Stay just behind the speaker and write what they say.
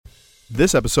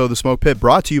This episode of The Smoke Pit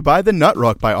brought to you by The Nut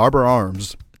Ruck by Arbor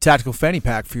Arms. Tactical fanny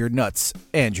pack for your nuts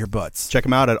and your butts. Check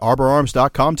them out at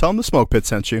arborarms.com. Tell them The Smoke Pit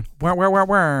sent you.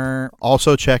 Wah.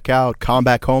 Also check out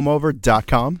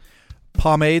combatcomeover.com.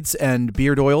 Pomades and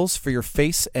beard oils for your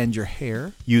face and your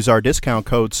hair. Use our discount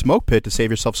code SMOKEPIT to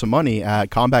save yourself some money at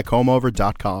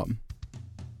combatcomeover.com.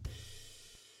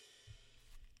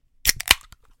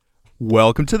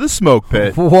 Welcome to The Smoke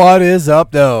Pit. What is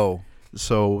up, though?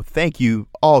 So thank you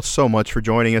all so much for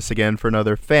joining us again for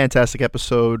another fantastic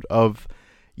episode of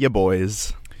Ya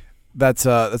Boys. That's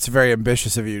very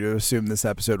ambitious of you to assume this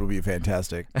episode will be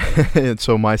fantastic. And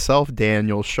so myself,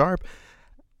 Daniel Sharp,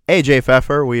 AJ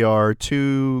Pfeffer, we are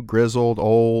two grizzled,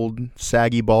 old,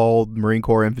 saggy, bald Marine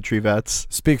Corps infantry vets.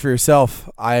 Speak for yourself.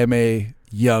 I am a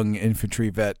young infantry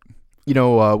vet. You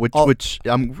know, which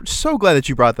I'm so glad that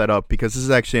you brought that up, because this is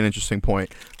actually an interesting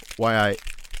point. Why I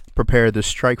prepared this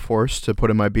strike force to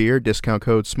put in my beer, discount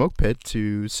code SMOKEPIT,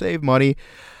 to save money.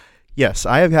 Yes,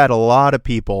 I have had a lot of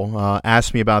people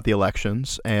ask me about the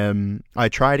elections, and I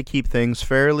try to keep things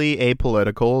fairly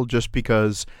apolitical just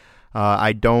because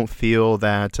I don't feel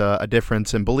that a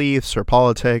difference in beliefs or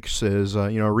politics is a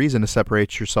reason to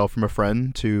separate yourself from a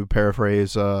friend, to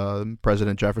paraphrase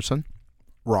President Jefferson.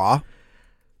 Raw.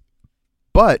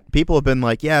 But people have been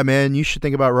like, yeah, man, you should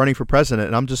think about running for president.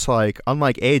 And I'm just like,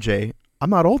 unlike AJ, I'm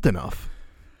not old enough.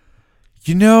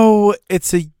 You know,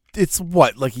 it's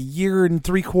what, like a year and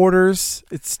 3/4?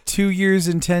 It's 2 years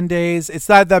and 10 days. It's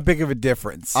not that big of a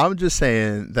difference. I'm just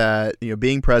saying that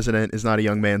being president is not a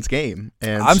young man's game.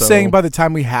 And I'm saying by the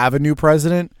time we have a new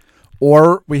president,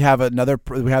 or we have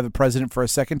the president for a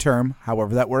second term,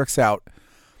 however that works out,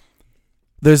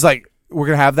 we're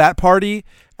gonna have that party,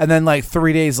 and then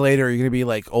 3 days later you're gonna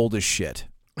be old as shit,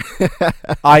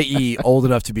 i.e., old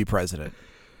enough to be president.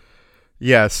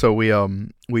 Yeah, so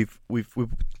we've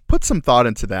put some thought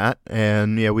into that,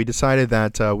 and we decided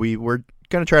that we're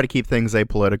going to try to keep things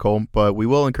apolitical, but we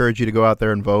will encourage you to go out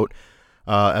there and vote.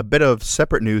 A bit of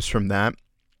separate news from that: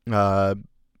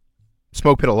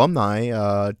 Smoke Pit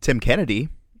alumni Tim Kennedy,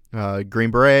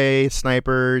 Green Beret,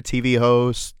 sniper, TV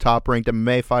host, top-ranked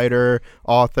MMA fighter,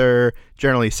 author,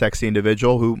 generally sexy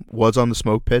individual who was on the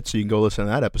Smoke Pit, so you can go listen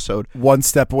to that episode. One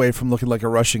step away from looking like a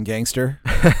Russian gangster.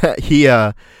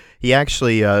 He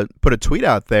actually put a tweet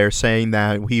out there saying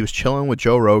that he was chilling with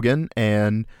Joe Rogan,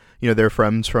 and they're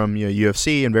friends from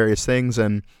UFC and various things,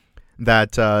 and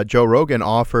that Joe Rogan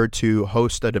offered to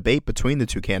host a debate between the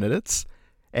two candidates,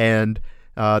 and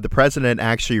the president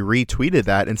actually retweeted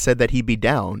that and said that he'd be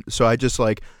down. So I just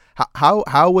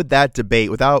how would that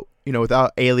debate, without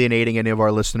alienating any of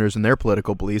our listeners and their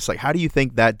political beliefs, how do you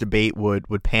think that debate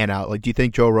would pan out? Do you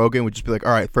think Joe Rogan would just be like,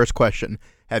 all right, first question,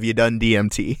 have you done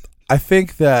DMT? I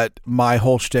think that my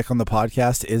whole shtick on the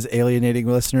podcast is alienating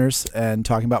listeners and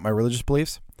talking about my religious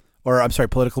beliefs, or I'm sorry,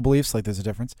 political beliefs. There's a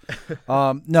difference.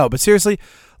 No, but seriously,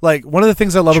 one of the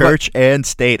things I love Church and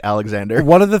state, Alexander.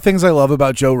 One of the things I love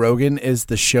about Joe Rogan is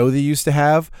the show they used to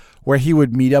have where he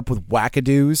would meet up with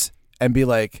wackadoos and be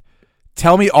like,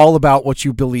 tell me all about what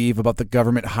you believe about the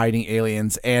government hiding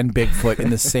aliens and Bigfoot in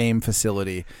the same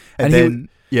facility. And then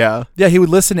he would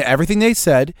listen to everything they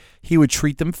said. He would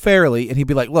treat them fairly, and he'd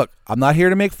be like, look, I'm not here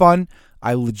to make fun.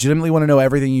 I legitimately want to know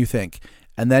everything you think.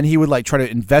 And then he would try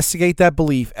to investigate that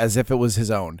belief as if it was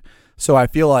his own. So I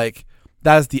feel like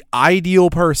that is the ideal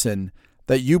person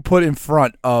that you put in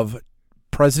front of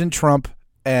President Trump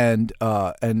and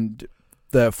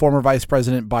the former Vice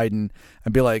President Biden,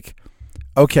 and be like,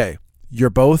 okay, you're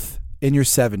both in your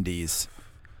 70s.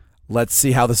 Let's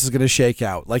see how this is going to shake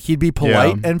out. He'd be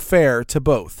polite and fair to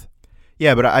both.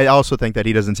 Yeah, but I also think that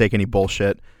he doesn't take any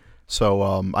bullshit.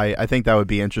 So I think that would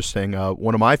be interesting.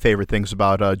 One of my favorite things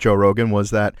about Joe Rogan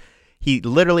was that he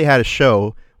literally had a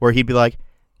show where he'd be like,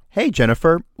 hey,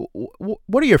 Jennifer,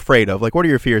 what are you afraid of? What are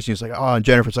your fears? And he's like, oh, and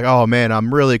Jennifer's like, oh, man,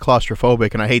 I'm really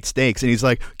claustrophobic and I hate snakes. And he's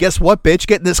like, guess what, bitch?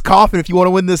 Get in this coffin if you want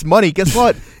to win this money. Guess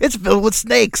what? It's filled with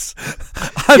snakes.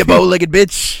 You bow-legged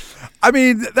bitch. I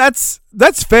mean, that's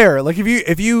fair.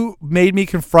 If you made me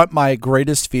confront my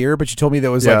greatest fear, but you told me there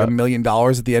was $1 million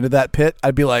at the end of that pit,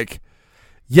 I'd be like,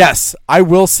 yes, I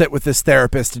will sit with this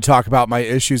therapist and talk about my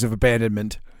issues of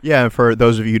abandonment. Yeah, and for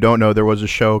those of you who don't know, there was a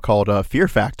show called Fear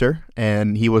Factor,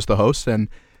 and he was the host, and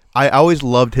I always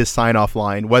loved his sign-off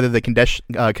line, whether the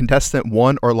contestant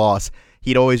won or lost.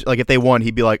 He'd always, if they won,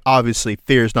 he'd be like, obviously,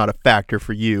 fear is not a factor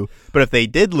for you. But if they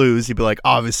did lose, he'd be like,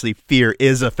 obviously, fear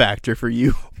is a factor for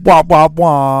you. Womp, womp,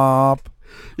 womp.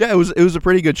 Yeah, it was a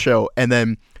pretty good show. And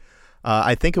then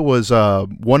I think it was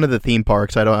one of the theme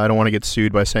parks. I don't want to get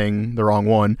sued by saying the wrong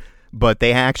one, but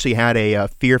they actually had a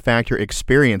Fear Factor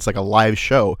experience, a live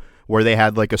show, where they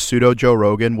had like a pseudo Joe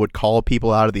Rogan would call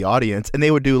people out of the audience, and they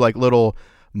would do like little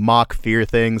mock fear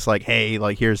things like, hey,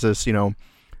 like here's this,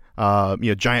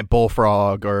 giant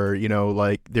bullfrog, or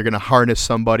like they're gonna harness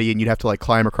somebody and you'd have to like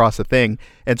climb across the thing.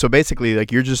 And so basically,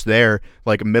 like, you're just there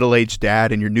like a middle-aged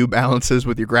dad in your New Balances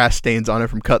with your grass stains on it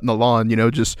from cutting the lawn,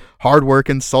 just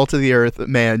hard-working, salt of the earth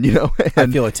man, and I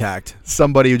feel attacked.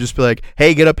 somebody would just be like,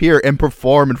 hey, get up here and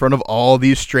perform in front of all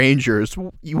these strangers.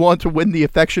 You want to win the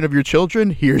affection of your children?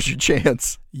 Here's your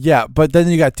chance. Yeah, but then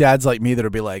you got dads like me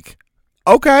that'll be like,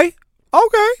 okay,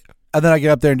 and then I get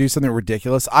up there and do something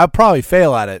ridiculous. I'll probably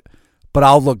fail at it, but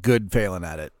I'll look good failing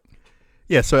at it.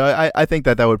 Yeah, so I think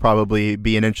that would probably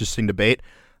be an interesting debate.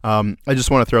 I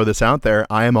just want to throw this out there.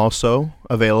 I am also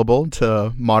available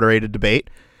to moderate a debate,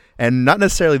 and not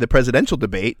necessarily the presidential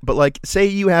debate, but like, say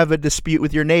you have a dispute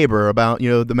with your neighbor about,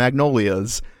 the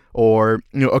Magnolias, or,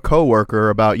 a coworker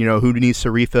about, who needs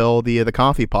to refill the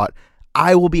coffee pot.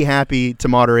 I will be happy to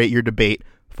moderate your debate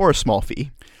for a small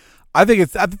fee. I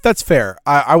think that's fair.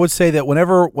 I would say that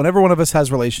whenever one of us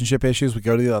has relationship issues, we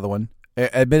go to the other one.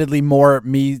 Admittedly, more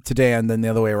me to Dan than the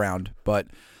other way around. But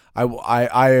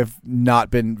I have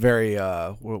not been very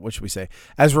what should we say,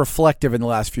 as reflective in the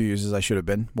last few years as I should have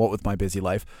been. What with my busy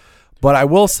life. But I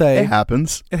will say it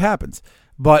happens. It happens.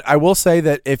 But I will say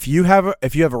that if you have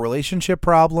a relationship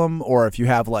problem, or if you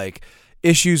have like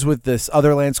issues with this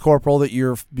other Lance Corporal that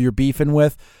you're beefing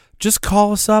with, just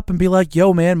call us up and be like,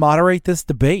 yo, man, moderate this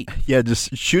debate. Yeah,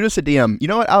 just shoot us a DM. You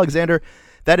know what, Alexander?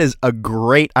 That is a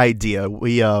great idea.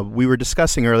 We were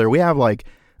discussing earlier, we have like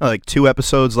 2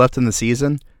 episodes left in the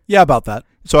season. Yeah, about that.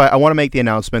 So I want to make the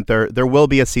announcement. There will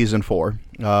be a season 4.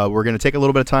 We're going to take a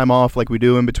little bit of time off like we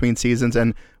do in between seasons,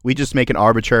 and we just make an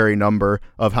arbitrary number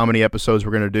of how many episodes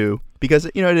we're going to do, because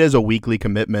it is a weekly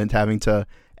commitment having to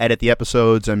edit the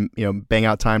episodes and bang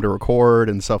out time to record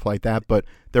and stuff like that. But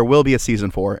there will be a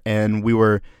season 4, and we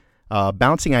were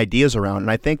bouncing ideas around,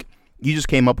 and I think you just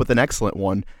came up with an excellent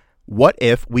one. What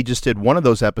if we just did one of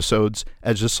those episodes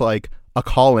as just like a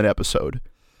call-in episode?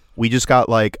 We just got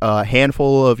like a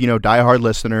handful of diehard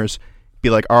listeners, be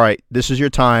like, all right, this is your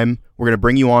time. We're going to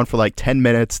bring you on for like 10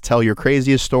 minutes, tell your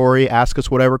craziest story, ask us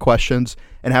whatever questions,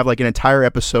 and have like an entire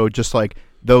episode just like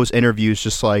those interviews,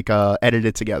 just like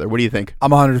edited together. What do you think?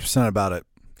 I'm 100% about it.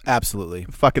 Absolutely.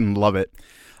 Fucking love it.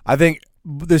 I think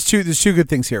there's two good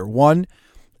things here. One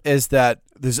is that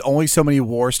there's only so many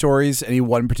war stories any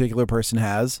one particular person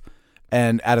has,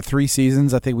 and out of 3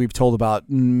 seasons, I think we've told about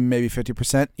maybe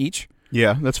 50% each.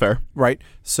 Yeah, that's fair. Right.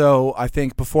 So I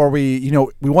think before we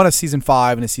want a season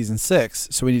 5 and a season 6,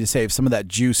 so we need to save some of that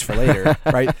juice for later,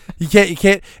 right? You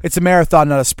can't. It's a marathon,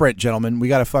 not a sprint, gentlemen. We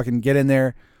got to fucking get in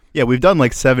there. Yeah, we've done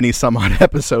like 70 some odd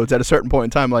episodes at a certain point in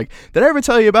time. Like, did I ever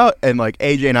tell you about? And like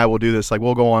AJ and I will do this. Like,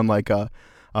 we'll go on like a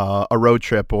road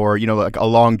trip, or like a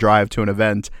long drive to an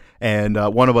event, and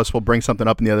one of us will bring something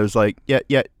up, and the other's like,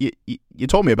 yeah, you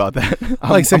told me about that.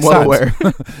 I'm like 6 well times.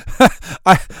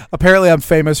 aware. Apparently I'm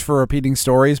famous for repeating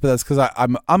stories, but that's because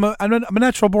I'm a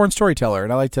natural born storyteller,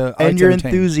 and I like to. And you're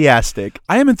enthusiastic.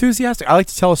 I am enthusiastic. I like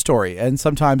to tell a story, and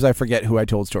sometimes I forget who I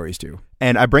told stories to.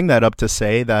 And I bring that up to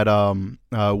say that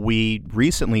we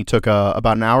recently took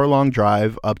about an hour-long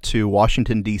drive up to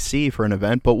Washington, D.C. for an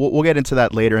event, but we'll get into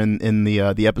that later in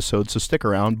the episode, so stick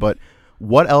around. But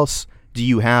what else do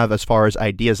you have as far as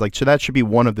ideas? Like, so that should be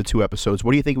one of the 2 episodes.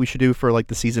 What do you think we should do for like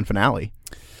the season finale?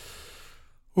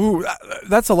 Ooh,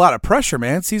 that's a lot of pressure,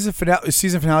 man. Season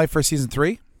finale for season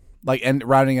 3, like, and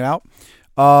rounding it out.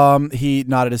 He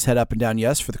nodded his head up and down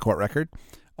yes for the court record.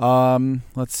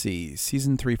 Let's see,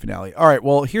 season 3 finale. All right,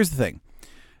 well, here's the thing.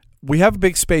 We have a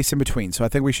big space in between, so I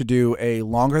think we should do a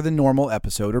longer than normal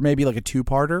episode, or maybe like a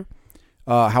 2-parter.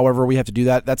 However, we have to do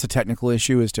that. That's a technical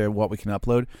issue as to what we can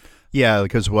upload. Yeah,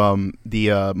 because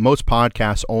the most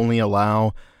podcasts only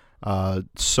allow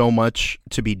so much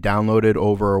to be downloaded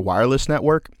over a wireless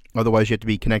network. Otherwise, you have to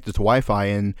be connected to Wi-Fi,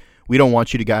 and we don't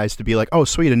want you guys to be like, oh,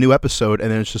 sweet, a new episode,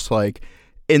 and then it's just like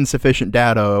insufficient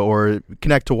data, or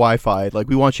connect to Wi-Fi. Like,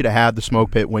 we want you to have the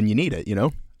smoke pit when you need it,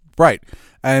 Right.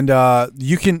 And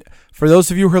you can, for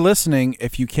those of you who are listening,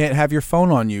 if you can't have your phone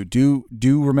on you, do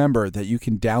remember that you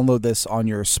can download this on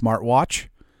your smartwatch.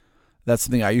 That's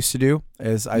something I used to do,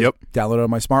 is I downloaded it on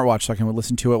my smartwatch so I can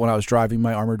listen to it when I was driving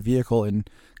my armored vehicle in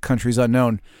countries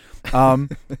unknown.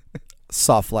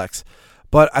 Soft flex.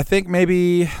 But I think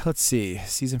maybe, let's see,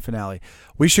 season finale.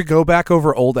 We should go back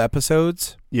over old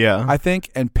episodes. Yeah. I think,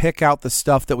 and pick out the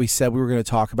stuff that we said we were going to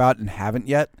talk about and haven't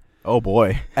yet. Oh,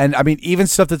 boy. And, I mean, even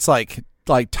stuff that's like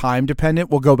time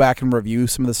dependent, we'll go back and review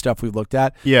some of the stuff we've looked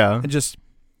at. Yeah. And just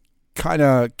kind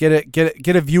of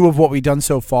get a view of what we've done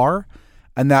so far.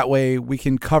 And that way we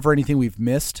can cover anything we've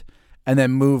missed. and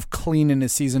then move clean into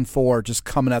season 4, just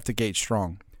coming out the gate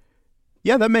strong.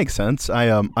 Yeah, that makes sense. I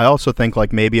also think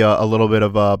like maybe a little bit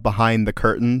of a behind the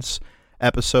curtains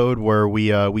episode where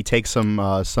we take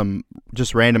some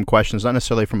just random questions, not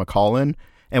necessarily from a call in,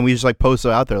 and we just like post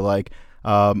it out there. Like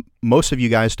most of you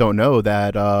guys don't know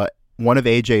that one of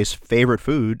AJ's favorite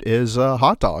food is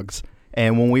hot dogs.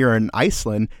 And when we were in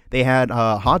Iceland, they had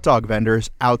hot dog vendors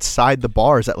outside the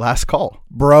bars at last call.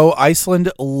 Bro, Iceland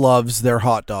loves their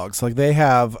hot dogs. Like, they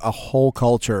have a whole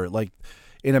culture. Like,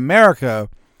 in America,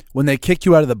 when they kick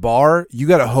you out of the bar, you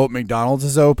got to hope McDonald's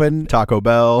is open. Taco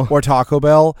Bell. Or Taco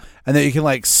Bell. And then you can,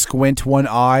 like, squint one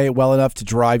eye well enough to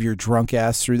drive your drunk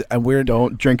ass through. And we're...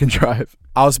 Don't drink and drive.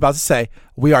 I was about to say,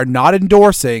 we are not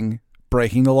endorsing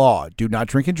breaking the law. Do not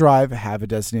drink and drive. Have a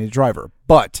designated driver.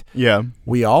 But yeah,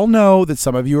 we all know that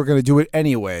some of you are going to do it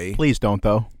anyway. Please don't,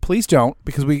 though. Please don't,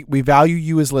 because we value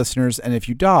you as listeners, and if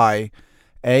you die,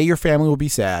 A, your family will be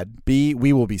sad, B,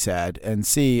 we will be sad, and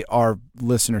C, our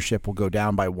listenership will go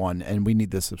down by 1, and we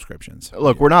need the subscriptions.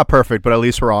 Look, we're not perfect, but at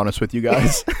least we're honest with you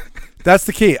guys. That's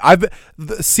the key.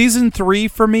 Season 3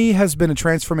 for me has been a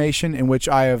transformation in which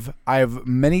I have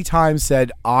many times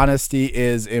said honesty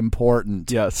is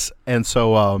important. Yes, and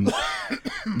so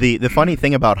the funny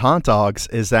thing about hot dogs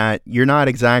is that you're not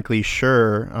exactly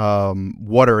sure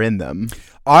what are in them.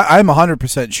 I'm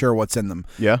 100% sure what's in them.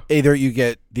 Yeah. Either you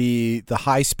get the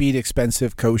high speed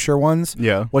expensive kosher ones,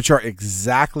 yeah, which are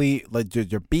exactly like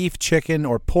your beef, chicken,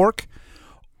 or pork,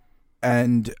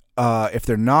 and if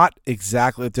they're not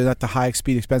the high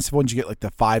speed expensive ones, you get like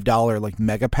the $5 like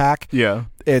mega pack. Yeah,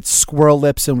 it's squirrel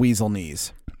lips and weasel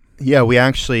knees. Yeah, we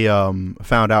actually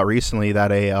found out recently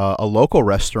that a local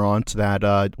restaurant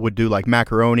that would do like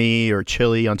macaroni or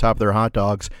chili on top of their hot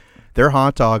dogs, their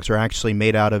hot dogs are actually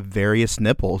made out of various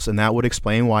nipples, and that would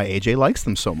explain why AJ likes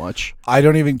them so much. I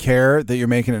don't even care that you're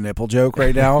making a nipple joke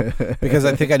right now because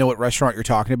I think I know what restaurant you're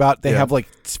talking about. They have like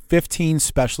 15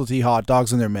 specialty hot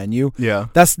dogs on their menu. Yeah.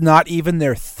 That's not even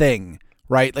their thing,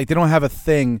 right? Like, they don't have a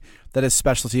thing that is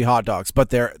specialty hot dogs, but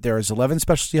there is 11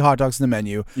 specialty hot dogs in the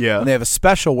menu. Yeah. And they have a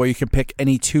special where you can pick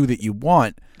any 2 that you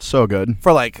want. So good.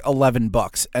 For like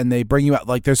 $11, and they bring you out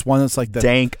like there's one that's like the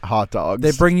dank hot dogs.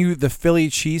 They bring you the Philly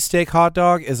cheesesteak hot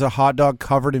dog is a hot dog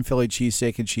covered in Philly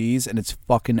cheesesteak and cheese, and it's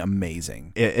fucking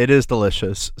amazing. It is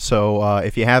delicious. So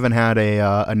if you haven't had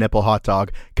a nipple hot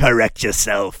dog, correct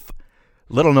yourself.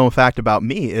 Little known fact about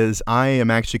me is I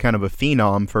am actually kind of a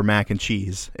phenom for mac and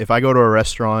cheese. If I go to a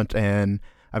restaurant and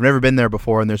I've never been there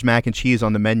before and there's mac and cheese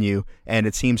on the menu and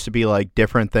it seems to be like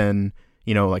different than,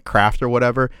 you know, like Kraft or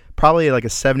whatever, probably like a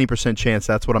 70% chance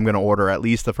that's what I'm going to order at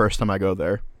least the first time I go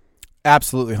there.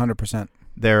 Absolutely, 100%.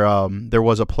 There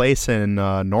was a place in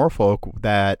Norfolk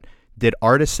that did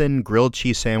artisan grilled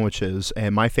cheese sandwiches,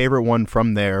 and my favorite one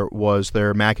from there was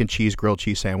their mac and cheese grilled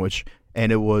cheese sandwich,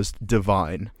 and it was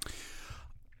divine.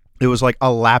 It was like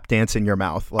a lap dance in your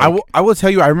mouth. Like, I will tell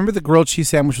you, I remember the grilled cheese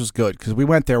sandwich was good because we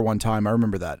went there one time. I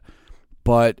remember that.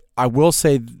 But I will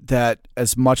say that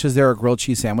as much as they're a grilled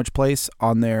cheese sandwich place,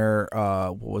 on their,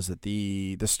 what was it,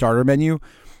 the starter menu,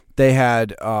 they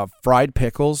had fried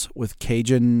pickles with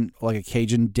Cajun, like a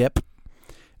Cajun dip.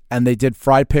 And they did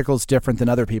fried pickles different than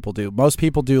other people do. Most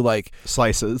people do like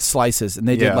slices. And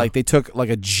they did like, they took like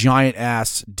a giant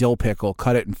ass dill pickle,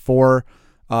 cut it in 4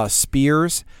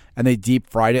 spears, and they deep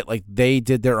fried it. Like, they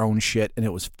did their own shit, and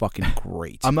it was fucking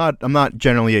great. I'm not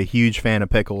generally a huge fan of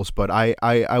pickles, but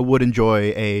I would enjoy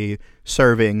a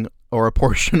serving or a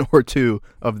portion or 2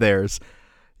 of theirs.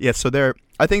 Yeah, so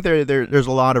I think there's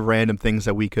a lot of random things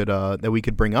that we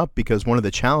could bring up, because one of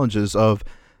the challenges of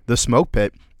the Smoke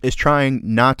Pit is trying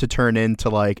not to turn into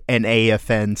like an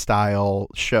AFN style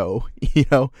show. You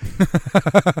know,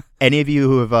 any of you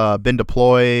who have been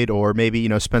deployed or maybe, you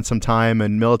know, spent some time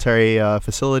in military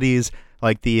facilities,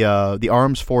 like the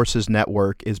Armed Forces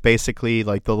Network is basically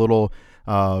like the little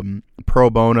pro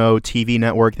bono TV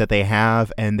network that they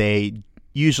have, and they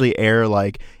usually air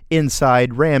like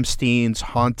inside Ramstein's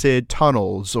haunted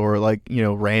tunnels, or like, you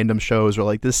know, random shows, or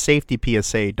like this safety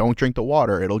PSA: don't drink the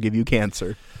water, it'll give you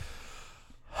cancer.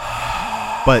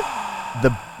 But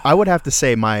I would have to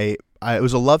say it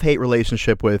was a love-hate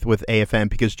relationship with AFN,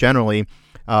 because generally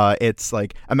it's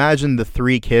like, imagine the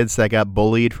 3 kids that got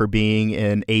bullied for being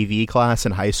in AV class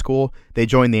in high school. They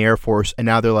joined the Air Force, and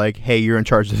now they're like, hey, you're in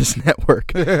charge of this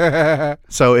network.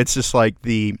 So it's just like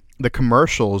the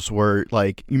commercials were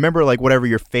like, you remember like whatever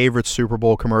your favorite Super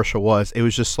Bowl commercial was, it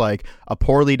was just like a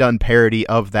poorly done parody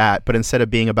of that, but instead of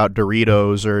being about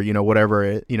Doritos or, you know, whatever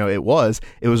it was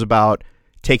about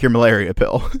take your malaria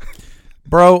pill.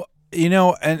 Bro, you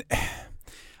know, and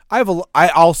I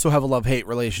also have a love-hate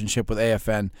relationship with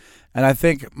AFN, and I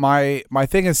think my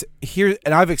thing is here,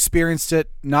 and I've experienced it.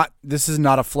 This is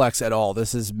not a flex at all.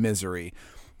 This is misery,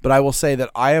 but I will say that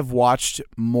I have watched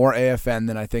more AFN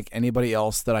than I think anybody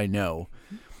else that I know,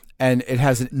 and it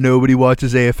hasn't. Nobody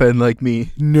watches AFN like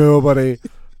me. Nobody,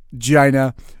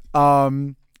 Gina.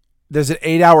 There's an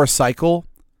 8-hour cycle,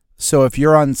 so if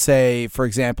you're on, say, for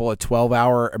example, a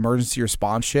 12-hour emergency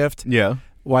response shift, Yeah.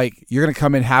 like you're going to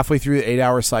come in halfway through the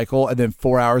 8-hour cycle, and then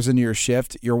 4 hours into your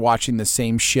shift, you're watching the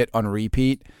same shit on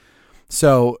repeat.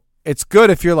 So it's good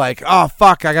if you're like, oh,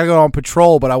 fuck, I got to go on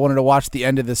patrol, but I wanted to watch the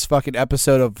end of this fucking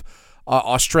episode of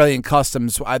Australian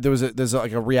Customs. There's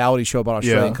like a reality show about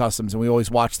Australian Customs, and we always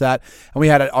watch that. And we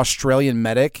had an Australian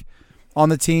medic on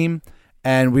the team,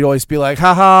 and we'd always be like,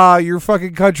 haha, your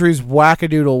fucking country's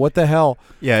wackadoodle. What the hell?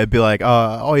 Yeah, it'd be like,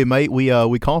 oh, mate,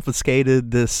 we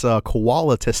confiscated this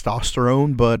koala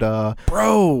testosterone, but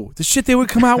bro, the shit they would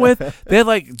come out with. They had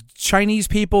like Chinese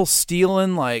people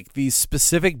stealing like these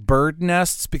specific bird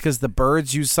nests because the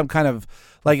birds used some kind of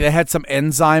like they had some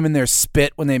enzyme in their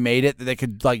spit when they made it that they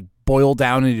could like boil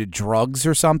down into drugs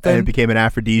or something. And it became an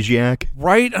aphrodisiac.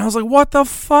 Right? And I was like, what the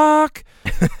fuck?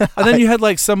 And then you had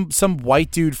like some white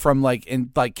dude from like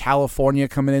in like California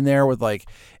coming in there with like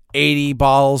 80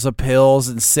 bottles of pills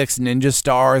and 6 ninja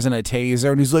stars and a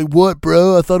taser, and he's like, what,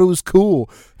 bro? I thought it was cool.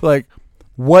 Like,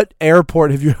 what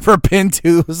airport have you ever been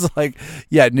to? It was like,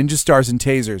 yeah, ninja stars and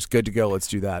tasers, good to go, let's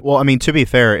do that. Well, I mean, to be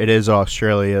fair, it is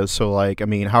Australia, so like, I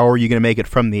mean, how are you going to make it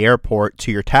from the airport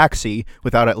to your taxi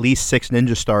without at least 6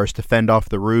 ninja stars to fend off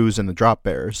the roos and the drop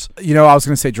bears? You know, I was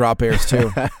going to say drop bears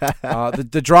too.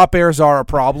 The drop bears are a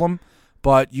problem,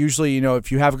 but usually, you know, if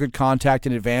you have a good contact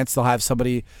in advance, they'll have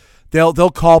somebody, they'll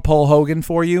call Paul Hogan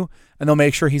for you, and they'll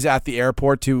make sure he's at the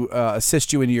airport to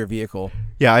assist you into your vehicle.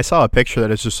 Yeah, I saw a picture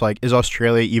that is just like, is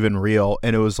Australia even real?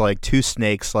 And it was like 2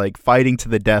 snakes like fighting to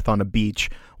the death on a beach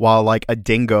while like a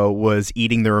dingo was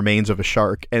eating the remains of a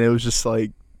shark. And it was just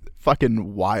like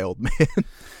fucking wild, man.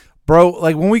 Bro,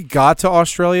 like when we got to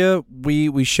Australia,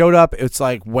 we showed up. It's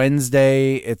like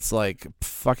Wednesday. It's like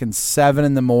fucking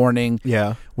 7 a.m.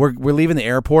 Yeah. We're leaving the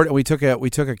airport, and we took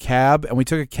a cab, and we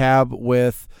took a cab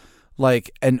with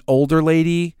like an older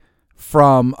lady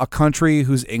from a country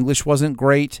whose English wasn't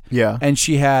great. Yeah. And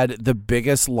she had the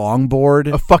biggest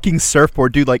longboard. A fucking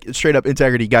surfboard, dude, like straight up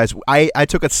integrity. Guys, I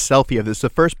took a selfie of this. The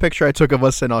first picture I took of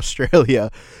us in Australia,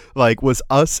 like, was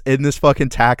us in this fucking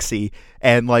taxi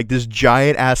and like this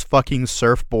giant ass fucking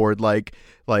surfboard, like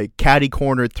catty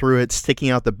cornered through it, sticking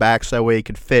out the back so that way it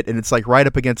could fit. And it's like right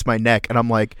up against my neck. And I'm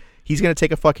like, he's going to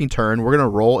take a fucking turn. We're going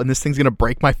to roll and this thing's going to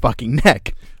break my fucking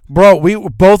neck. Bro, we were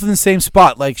both in the same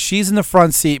spot. Like, she's in the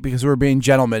front seat because we were being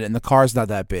gentlemen, and the car's not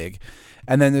that big.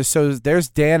 And then there's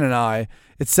Dan and I.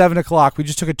 It's 7 o'clock. We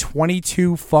just took a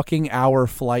 22 fucking hour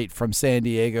flight from San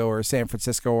Diego or San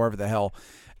Francisco or wherever the hell.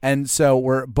 And so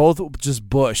we're both just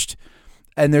bushed.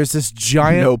 And there's this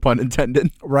giant... No pun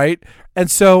intended. Right?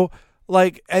 And so,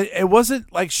 like, it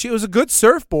wasn't like it was a good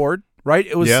surfboard, right?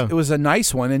 It was a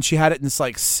nice one, and she had it in this,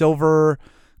 like, silver...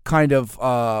 kind of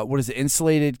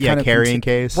insulated kind of carrying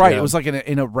case, right? Yeah. It was like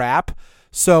in a wrap.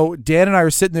 So Dan and I were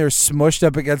sitting there smushed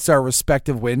up against our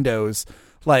respective windows,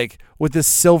 like with this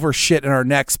silver shit in our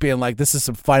necks, being like, this is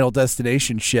some Final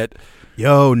Destination shit.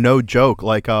 Yo, no joke.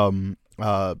 Like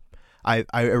I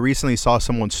recently saw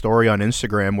someone's story on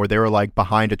Instagram where they were like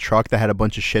behind a truck that had a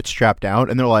bunch of shit strapped down,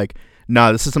 and they're like,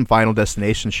 nah, this is some Final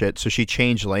Destination shit. So she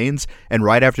changed lanes, and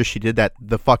right after she did that,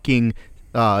 the fucking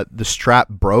the strap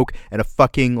broke, and a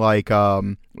fucking like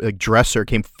dresser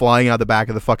came flying out the back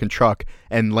of the fucking truck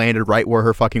and landed right where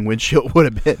her fucking windshield would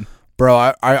have been.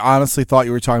 Bro, I honestly thought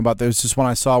you were talking about, there's just one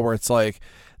I saw where it's like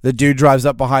the dude drives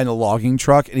up behind the logging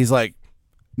truck and he's like,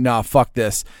 nah, fuck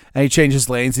this. And he changes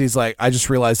lanes and he's like, I just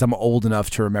realized I'm old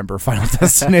enough to remember Final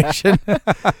Destination.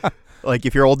 Like,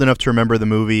 if you're old enough to remember the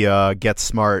movie Get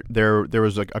Smart, there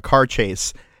was a car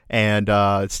chase, and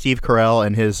Steve Carell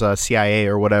and his CIA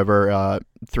or whatever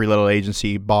Three Little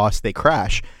Agency boss, they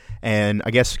crash. And I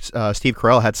guess Steve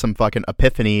Carell had some fucking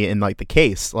epiphany in like the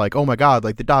case, like, oh my god,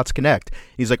 like the dots connect.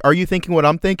 He's like, are you thinking what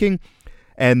I'm thinking?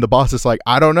 And the boss is like,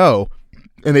 I don't know.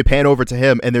 And they pan over to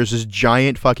him, and there's this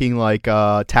giant fucking like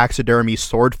taxidermy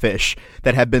swordfish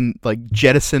that had been like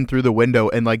jettisoned through the window,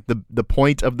 and like the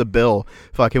point of the bill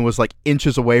fucking was like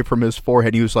inches away from his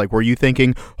forehead. He was like, were you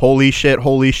thinking, holy shit,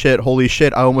 holy shit, holy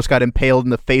shit, I almost got impaled in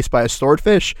the face by a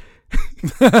swordfish?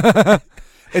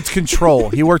 It's Control.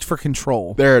 He worked for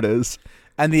Control. There it is.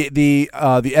 And the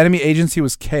enemy agency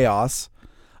was Chaos.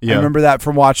 Yeah. I remember that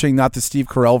from watching not the Steve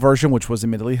Carell version, which was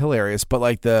admittedly hilarious, but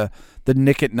like the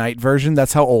Nick at Night version.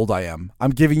 That's how old I am.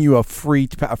 I'm giving you a free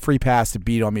pass to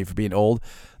beat on me for being old.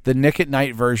 the Nick at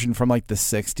Night version from like the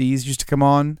 60s used to come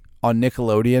on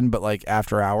Nickelodeon, but like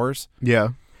after hours. Yeah.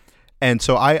 And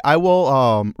so I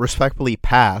will respectfully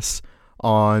pass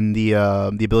on the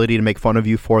ability to make fun of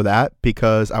you for that,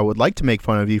 because I would like to make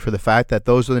fun of you for the fact that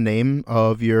those are the name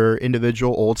of your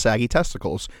individual old saggy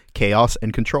testicles: Chaos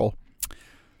and Control.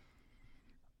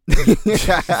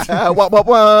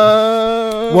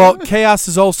 Well, Chaos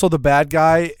is also the bad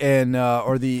guy in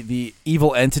or the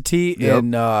evil entity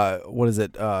in what is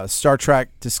it? Star Trek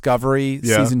Discovery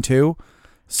season 2.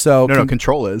 So no,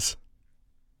 Control is.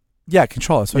 Yeah,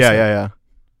 Control is.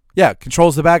 Yeah.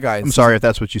 Control's the bad guy. I'm sorry if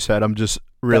that's what you said. I'm just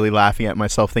really laughing at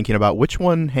myself thinking about which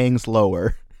one hangs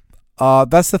lower.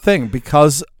 That's the thing,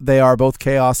 because they are both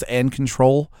Chaos and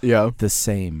Control. Yeah, the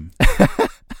same.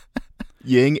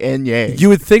 Yin and yang. You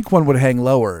would think one would hang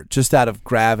lower just out of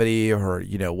gravity or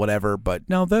whatever, but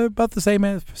no, they're about the same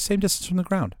distance from the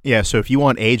ground. Yeah, so if you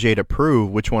want AJ to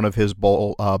prove which one of his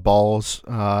balls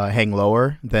hang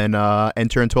lower, then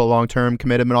enter into a long-term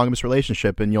committed monogamous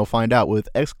relationship, and you'll find out with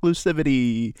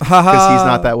exclusivity, because he's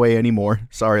not that way anymore.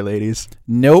 Sorry, ladies.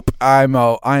 Nope, I am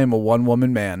a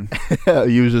one-woman man.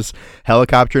 He was just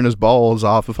helicoptering his balls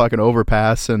off a fucking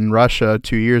overpass in Russia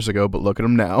 2 years ago, but look at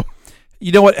him now.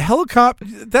 You know what?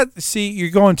 You're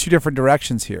going two different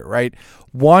directions here, right?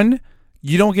 One,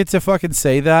 you don't get to fucking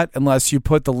say that unless you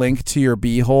put the link to your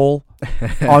beehole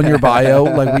on your bio,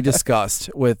 like we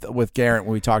discussed with Garrett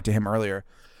when we talked to him earlier.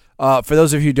 For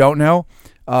those of you who don't know,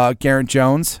 Garrett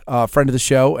Jones, friend of the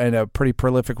show and a pretty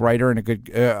prolific writer and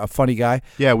a funny guy.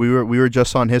 Yeah, we were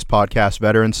just on his podcast,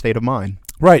 Veteran State of Mind.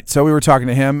 Right. So we were talking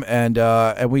to him,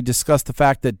 and we discussed the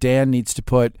fact that Dan needs to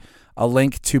put a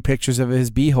link to pictures of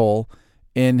his beehole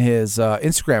in his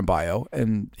Instagram bio,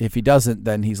 and if he doesn't,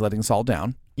 then he's letting us all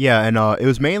down. Yeah, and it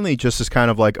was mainly just as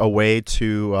kind of like a way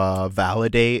to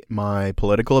validate my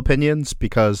political opinions,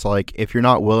 because like if you're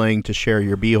not willing to share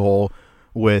your beehole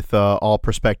with all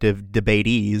prospective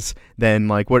debatees, then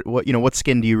like what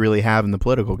skin do you really have in the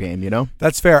political game?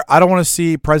 That's fair. I don't want to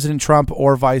see President Trump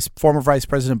or former Vice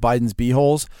President Biden's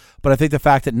beeholes, but I think the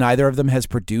fact that neither of them has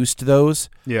produced those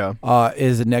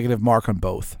is a negative mark on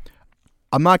both.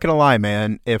 I'm not gonna lie,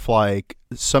 man. If like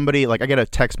somebody, like I get a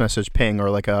text message ping or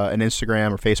like an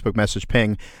Instagram or Facebook message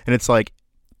ping, and it's like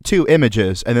 2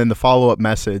 images, and then the follow-up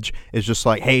message is just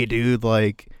like, "Hey, dude,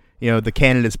 like the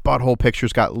candidate's butthole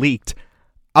pictures got leaked,"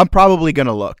 I'm probably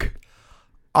gonna look.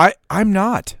 I'm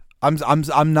not. I'm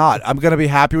not. I'm gonna be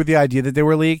happy with the idea that they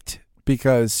were leaked,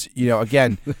 because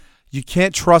again, you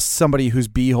can't trust somebody whose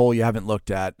beehole you haven't looked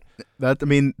at.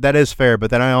 That is fair,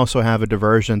 but then I also have a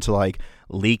diversion to like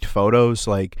leaked photos.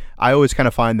 Like I always kind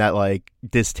of find that like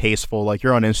distasteful. Like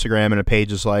you're on Instagram and a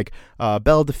page is like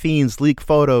Belle Delphine's leaked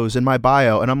photos in my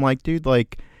bio, and I'm like, dude,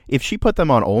 like if she put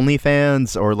them on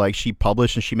OnlyFans or like she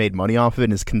published and she made money off of it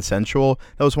and is consensual,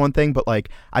 that was one thing. But like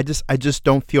I just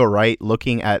don't feel right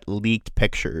looking at leaked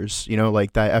pictures.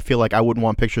 Like that. I feel like I wouldn't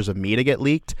want pictures of me to get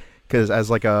leaked, because as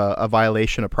like a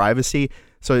violation of privacy.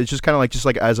 So it's just kind of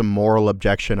like as a moral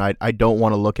objection, I don't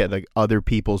want to look at like other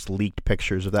people's leaked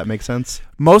pictures, if that makes sense.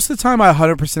 Most of the time, I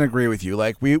 100% agree with you.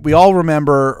 Like we all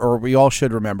remember, or we all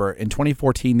should remember, in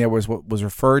 2014 there was what was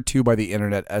referred to by the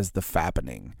internet as the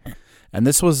fappening, and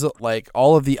this was like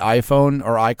all of the iPhone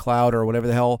or iCloud or whatever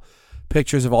the hell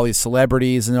pictures of all these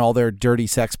celebrities and all their dirty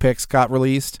sex pics got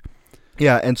released.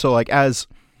 Yeah, and so like as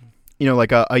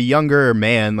like a younger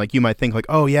man, like you might think like,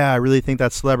 oh yeah, I really think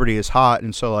that celebrity is hot,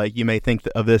 and so like you may think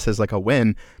of this as like a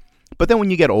win. But then when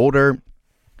you get older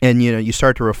and you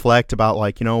start to reflect about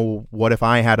like what if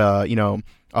I had a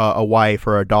wife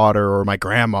or a daughter or my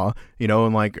grandma,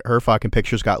 and like her fucking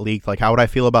pictures got leaked, like how would I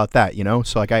feel about that?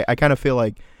 So like I kind of feel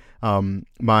like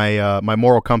my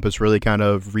moral compass really kind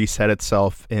of reset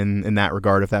itself in that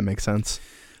regard, if that makes sense.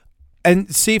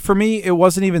 And see, for me, it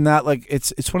wasn't even that. Like,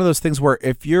 it's one of those things where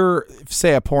if you're,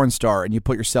 say, a porn star and you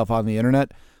put yourself on the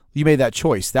internet, you made that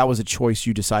choice. That was a choice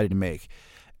you decided to make.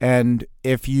 And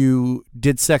if you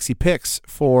did sexy pics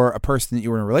for a person that you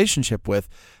were in a relationship with,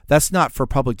 that's not for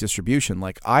public distribution.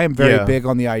 Like, I am very big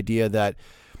on the idea that,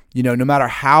 no matter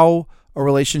how a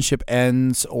relationship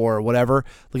ends or whatever,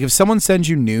 like if someone sends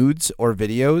you nudes or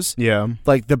videos,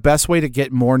 like the best way to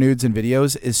get more nudes and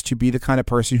videos is to be the kind of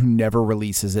person who never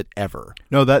releases it ever.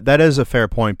 No, that is a fair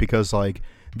point, because like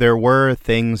there were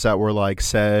things that were like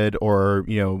said or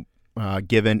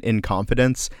given in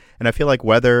confidence, and I feel like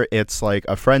whether it's like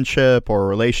a friendship or a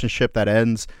relationship that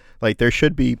ends, like there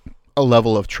should be a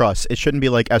level of trust. It shouldn't be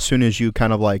like as soon as you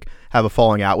kind of like have a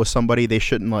falling out with somebody, they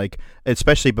shouldn't like,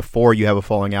 especially before you have a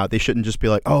falling out, they shouldn't just be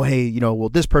like, oh hey, well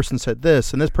this person said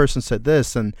this and this person said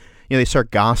this, and they start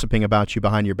gossiping about you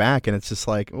behind your back, and it's just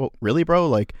like, well really, bro,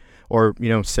 like or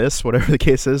cis, whatever the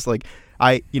case is. Like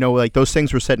like those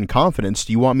things were said in confidence.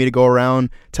 Do you want me to go around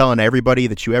telling everybody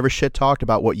that you ever shit talked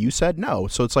about what you said? No.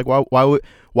 So it's like,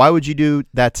 why would you do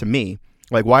that to me?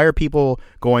 Like, why are people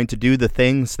going to do the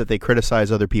things that they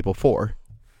criticize other people for?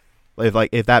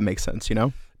 If that makes sense,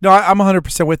 No, I'm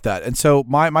 100% with that. And so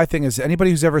my thing is,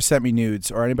 anybody who's ever sent me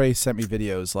nudes or anybody who sent me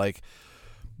videos, like,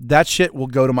 that shit will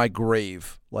go to my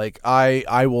grave. Like,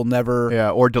 I will never... Yeah,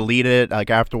 or delete it, like,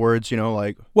 afterwards,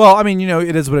 like... Well, I mean,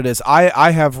 it is what it is.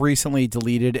 I have recently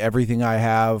deleted everything I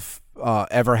have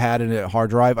ever had in a hard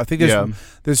drive. I think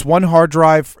there's one hard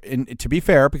drive, to be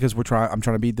fair, because I'm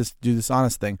trying to do this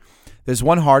honest thing. There's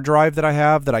one hard drive that I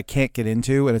have that I can't get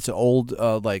into, and it's an old,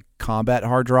 like, combat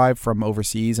hard drive from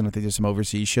overseas, and I think there's some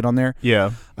overseas shit on there.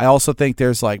 Yeah. I also think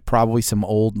there's, like, probably some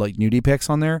old, like, nudie pics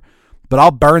on there. But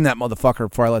I'll burn that motherfucker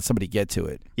before I let somebody get to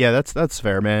it. Yeah, that's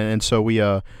fair, man. And so we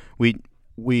have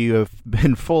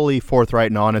been fully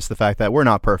forthright and honest the fact that we're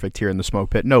not perfect here in the smoke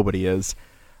pit. Nobody is.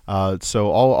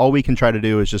 So all we can try to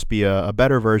do is just be a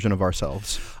better version of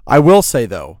ourselves. I will say,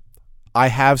 though, I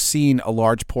have seen a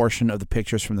large portion of the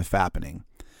pictures from the fappening.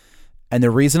 And the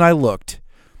reason I looked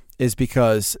is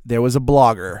because there was a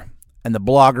blogger, and the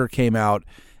blogger came out,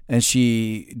 and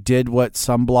she did what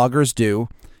some bloggers do,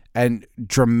 and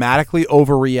dramatically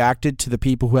overreacted to the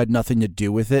people who had nothing to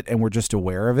do with it and were just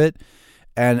aware of it.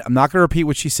 And I'm not going to repeat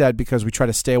what she said because we try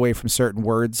to stay away from certain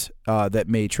words that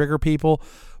may trigger people.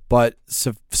 But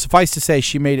suffice to say,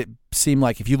 she made it seem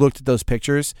like if you looked at those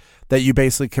pictures that you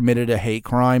basically committed a hate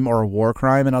crime or a war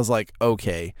crime. And I was like,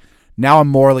 okay, now I'm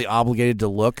morally obligated to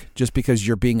look just because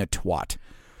you're being a twat.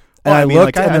 And I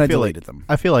looked, and then I deleted them.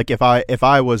 I feel like if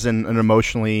I was in an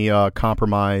emotionally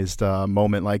compromised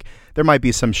moment, like there might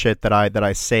be some shit that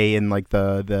I say in like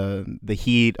the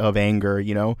heat of anger,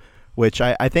 which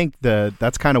I think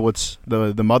that's kind of what's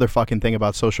the motherfucking thing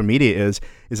about social media is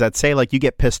that, say, like, you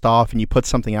get pissed off and you put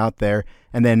something out there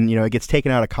and then it gets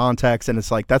taken out of context and it's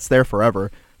like that's there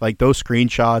forever. Like those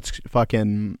screenshots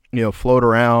fucking float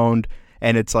around.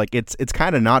 And it's like it's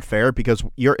kind of not fair because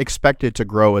you're expected to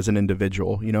grow as an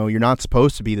individual. You're not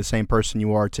supposed to be the same person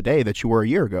you are today that you were a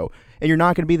year ago. And you're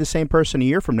not going to be the same person a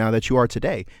year from now that you are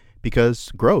today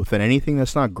because growth and anything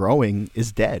that's not growing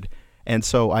is dead. And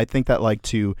so I think that, like,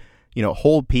 to,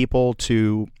 hold people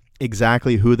to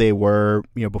exactly who they were,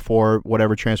 before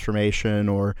whatever transformation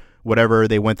or whatever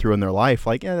they went through in their life,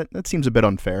 like, yeah, that seems a bit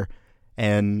unfair.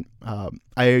 And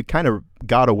I kind of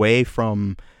got away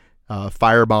from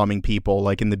firebombing people,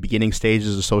 like in the beginning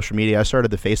stages of social media. I started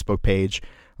the Facebook page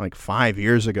like 5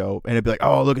 years ago, and it'd be like,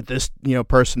 oh, look at this,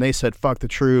 person, they said fuck the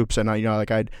troops, and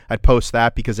I'd post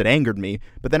that because it angered me.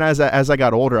 But then as I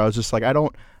got older, I was just like, I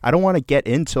don't want to get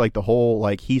into like the whole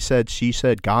like he said she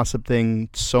said gossip thing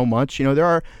so much.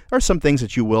 There are some things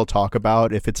that you will talk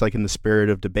about if it's like in the spirit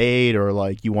of debate or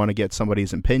like you want to get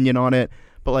somebody's opinion on it,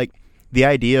 but like the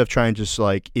idea of trying just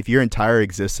like, if your entire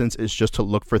existence is just to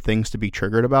look for things to be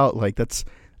triggered about, like that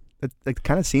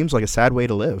kind of seems like a sad way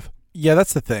to live. Yeah,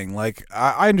 that's the thing. Like,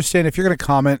 I understand if you're going to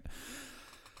comment,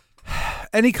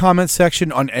 any comment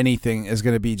section on anything is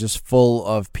going to be just full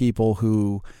of people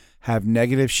who have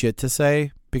negative shit to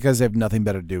say because they have nothing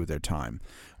better to do with their time.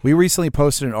 We recently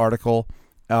posted an article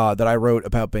that I wrote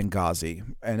about Benghazi,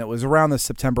 and it was around the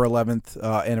September 11th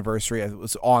anniversary. It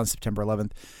was on September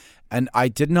 11th. And I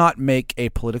did not make a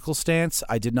political stance.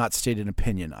 I did not state an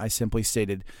opinion. I simply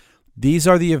stated, these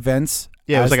are the events.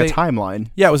 Yeah, it was like a timeline.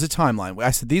 Yeah, it was a timeline.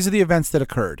 I said, these are the events that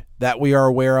occurred that we are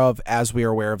aware of as we are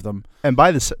aware of them. And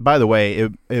by the way,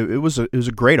 it was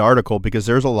a great article because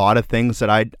there's a lot of things that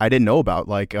I didn't know about.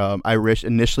 Like I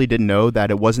initially didn't know that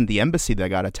it wasn't the embassy that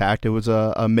got attacked. It was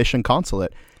a mission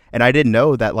consulate. And I didn't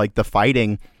know that like the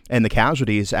fighting and the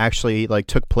casualties actually like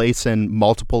took place in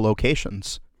multiple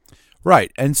locations.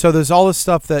 Right. And so there's all this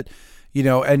stuff that,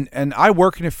 and I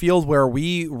work in a field where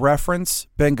we reference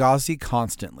Benghazi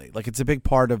constantly. Like, it's a big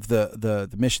part of the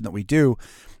mission that we do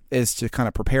is to kind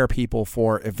of prepare people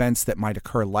for events that might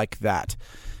occur like that.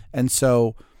 And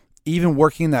so even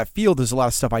working in that field, there's a lot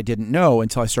of stuff I didn't know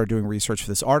until I started doing research for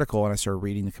this article, and I started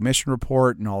reading the commission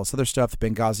report and all this other stuff, the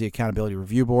Benghazi Accountability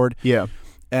Review Board. Yeah.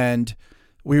 And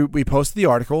we posted the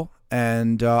article,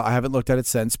 and I haven't looked at it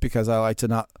since because I like to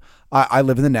not... I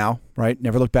live in the now, right?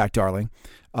 Never look back, darling.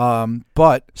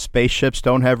 But spaceships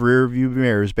don't have rear view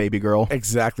mirrors, baby girl.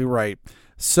 Exactly right.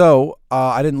 So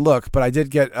I didn't look, but I did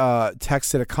get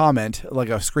texted a comment, like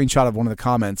a screenshot of one of the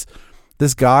comments.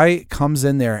 This guy comes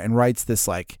in there and writes this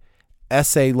like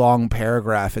essay-long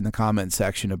paragraph in the comment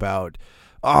section about,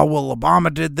 oh, well,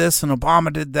 Obama did this and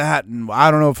Obama did that, and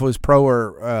I don't know if it was pro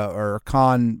or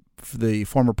con for the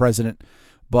former president,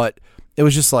 but it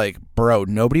was just like, bro,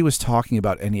 nobody was talking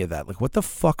about any of that. Like, what the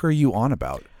fuck are you on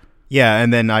about? Yeah,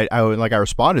 and then I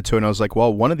responded to it, and I was like,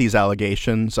 well, one of these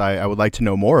allegations I would like to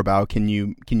know more about. Can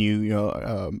you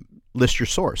list your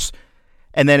source?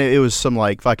 And then it was some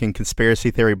like fucking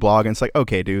conspiracy theory blog, and it's like,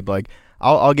 okay, dude, like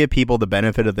I'll give people the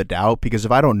benefit of the doubt, because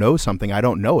if I don't know something, I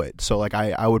don't know it. So like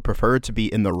I would prefer to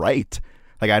be in the right.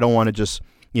 Like I don't want to just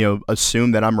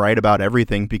assume that I'm right about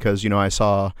everything because I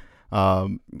saw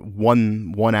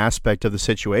one aspect of the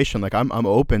situation. Like I'm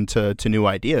open to new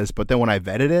ideas, but then when I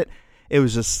vetted it,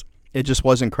 it just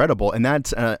wasn't credible. And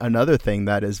that's another thing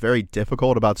that is very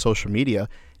difficult about social media,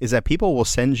 is that people will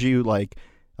send you like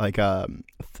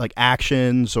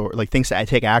actions or like things to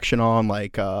take action on,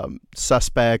 like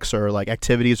suspects or like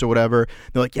activities or whatever.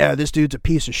 They're like, yeah, this dude's a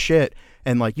piece of shit,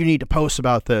 and like you need to post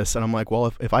about this. And I'm like,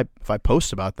 well, if I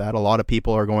post about that, a lot of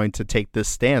people are going to take this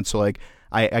stance. So like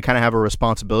I kind of have a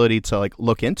responsibility to like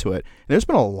look into it. And there's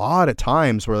been a lot of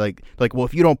times where like well,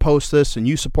 if you don't post this and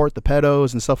you support the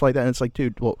pedos and stuff like that, and it's like,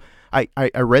 dude, well, I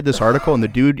read this article and the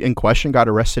dude in question got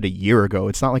arrested a year ago.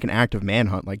 It's not like an active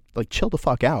manhunt. Like chill the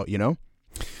fuck out,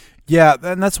 Yeah,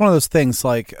 and that's one of those things.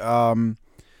 Like,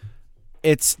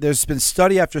 there's been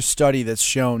study after study that's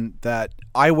shown that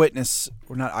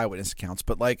not eyewitness accounts,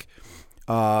 but like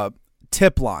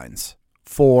tip lines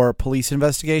for police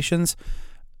investigations.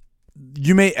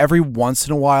 You may every once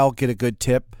in a while get a good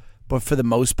tip, but for the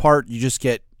most part, you just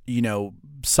get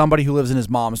somebody who lives in his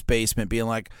mom's basement being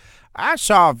like, I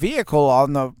saw a vehicle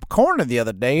on the corner the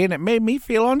other day and it made me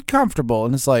feel uncomfortable.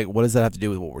 And it's like, what does that have to do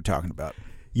with what we're talking about?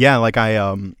 Yeah, like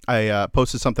I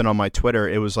posted something on my Twitter.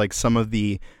 It was like some of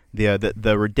the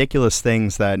ridiculous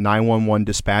things that 911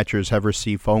 dispatchers have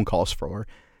received phone calls for,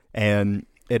 and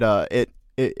it I'm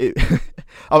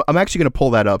actually going to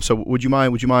pull that up. So would you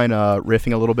mind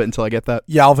riffing a little bit until I get that?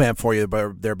 Yeah, I'll vamp for you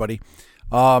there, buddy.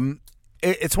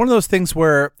 It's one of those things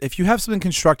where if you have something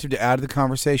constructive to add to the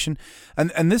conversation,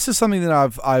 and this is something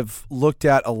that I've looked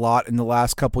at a lot in the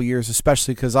last couple years,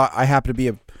 especially because I happen to be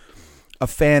a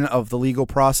fan of the legal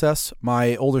process.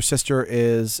 My older sister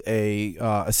is a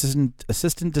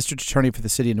assistant district attorney for the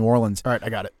city of New Orleans. All right, I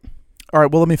got it. All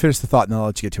right, well, let me finish the thought and then I'll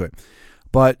let you get to it.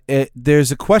 But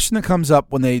there's a question that comes up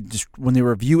when they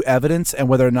review evidence and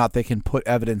whether or not they can put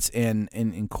evidence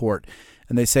in court.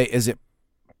 And they say, is it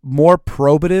more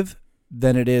probative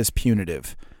than it is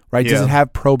punitive, right? Yeah. Does it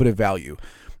have probative value?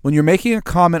 When you're making a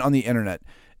comment on the internet,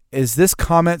 is this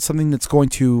comment something that's going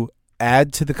to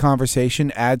add to the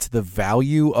conversation, add to the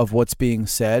value of what's being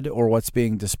said or what's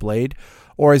being displayed?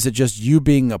 Or is it just you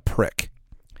being a prick?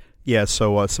 Yeah,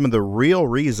 so some of the real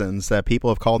reasons that people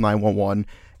have called 911,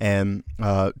 and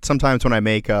sometimes when I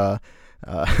make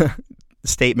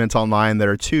statements online that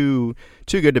are too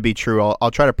good to be true,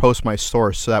 I'll try to post my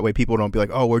source so that way people don't be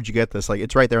like, oh, where'd you get this? Like,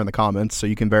 it's right there in the comments, so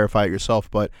you can verify it yourself.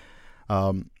 But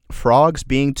frogs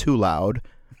being too loud,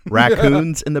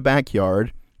 raccoons in the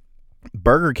backyard,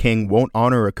 Burger King won't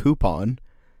honor a coupon,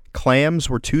 clams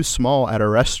were too small at a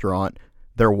restaurant,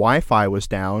 their Wi-Fi was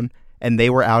down, and they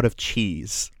were out of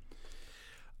cheese.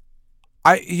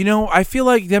 I feel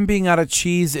like them being out of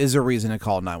cheese is a reason to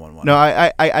call 911. No,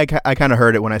 I kind of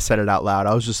heard it when I said it out loud.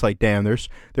 I was just like, damn,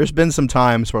 there's been some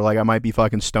times where like I might be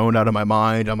fucking stoned out of my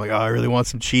mind. I'm like, oh, I really want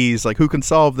some cheese. Like, who can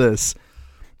solve this?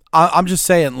 I'm just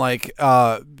saying, like,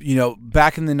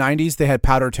 back in the 90s, they had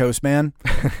Powdered Toast Man.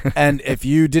 And if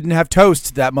you didn't have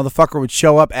toast, that motherfucker would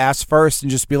show up ass first and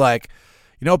just be like,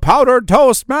 Powdered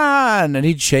Toast Man. And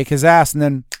he'd shake his ass and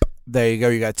then there you go,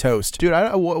 you got toast. Dude,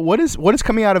 what is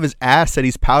coming out of his ass that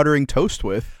he's powdering toast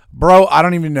with? Bro, I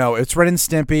don't even know. It's Ren and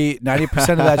Stimpy.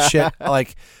 90% of that shit,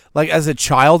 like as a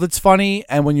child, it's funny,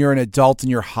 and when you're an adult and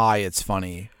you're high, it's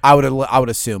funny. I would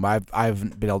assume. I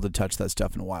haven't been able to touch that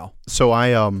stuff in a while. So I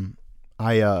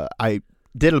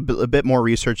did a bit more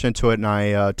research into it, and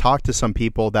I talked to some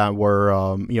people that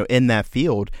were in that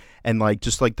field, and like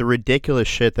just like the ridiculous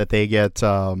shit that they get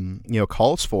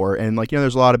calls for, and like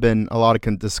there's been a lot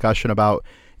of discussion about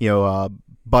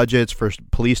budgets for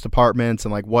police departments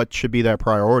and like what should be their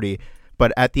priority.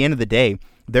 But at the end of the day,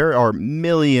 there are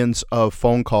millions of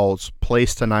phone calls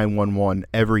placed to 911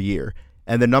 every year,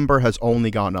 and the number has only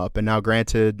gone up. And now,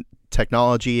 granted,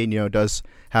 technology does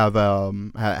have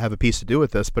a piece to do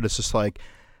with this, but it's just like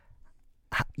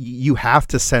you have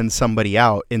to send somebody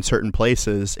out in certain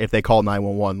places if they call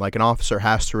 911. Like, an officer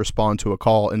has to respond to a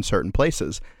call in certain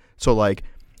places. So like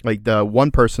the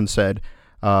one person said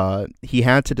he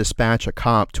had to dispatch a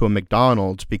cop to a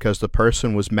McDonald's because the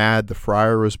person was mad the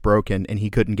fryer was broken and he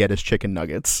couldn't get his chicken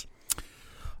nuggets.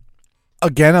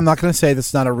 Again, I'm not going to say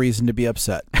that's not a reason to be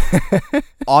upset.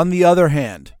 On the other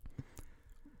hand,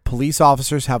 police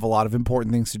officers have a lot of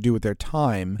important things to do with their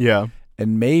time. Yeah.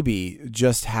 and maybe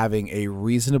just having a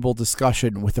reasonable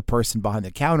discussion with the person behind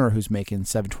the counter who's making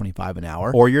 $7.25 an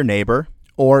hour, Or your neighbor.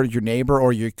 or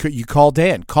you call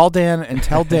Dan. Call Dan and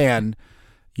tell Dan,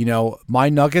 my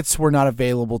nuggets were not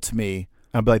available to me.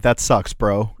 I'd be like, that sucks,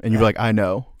 bro. And you'd be like, I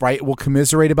know. Right? We'll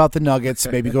commiserate about the nuggets,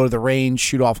 maybe go to the range,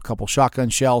 shoot off a couple shotgun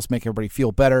shells, make everybody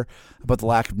feel better about the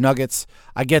lack of nuggets.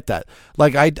 I get that.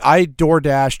 Like I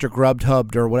DoorDashed or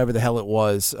Grubhubbed or whatever the hell it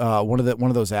was, one of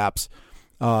those apps,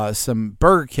 some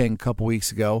Burger King a couple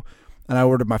weeks ago, and I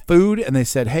ordered my food, and they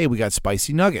said, hey, we got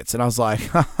spicy nuggets. And I was like,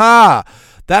 ha,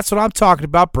 that's what I'm talking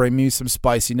about. Bring me some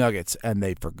spicy nuggets. And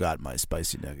they forgot my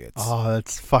spicy nuggets. Oh, that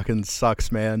fucking sucks,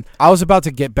 man. I was about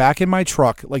to get back in my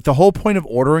truck. Like, the whole point of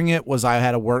ordering it was I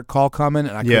had a work call coming,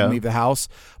 and I couldn't leave the house.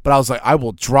 But I was like, I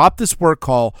will drop this work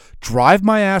call, drive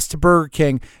my ass to Burger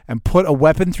King, and put a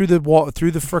weapon through the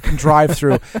freaking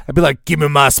drive-thru. I'd be like, give me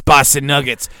my spicy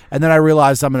nuggets. And then I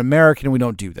realized I'm an American, and we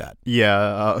don't do that.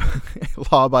 Yeah,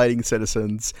 law-abiding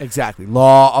citizens. Exactly.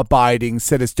 Law-abiding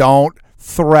citizens. Don't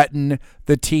threaten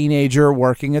the teenager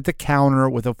working at the counter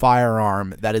with a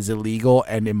firearm. That is illegal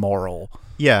and immoral.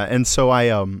 Yeah, and so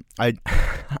I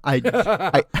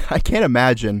can't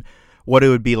imagine what it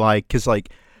would be like, because like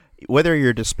whether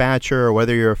you're a dispatcher or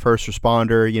whether you're a first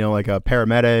responder, like a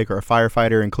paramedic or a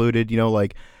firefighter included,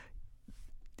 like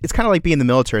it's kind of like being in the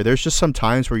military. There's just some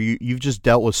times where you've just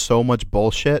dealt with so much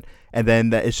bullshit, and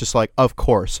then that it's just like, of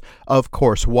course,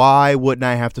 why wouldn't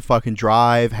I have to fucking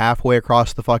drive halfway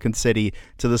across the fucking city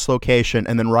to this location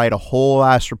and then write a whole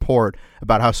ass report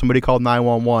about how somebody called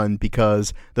 911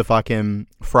 because the fucking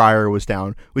fryer was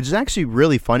down, which is actually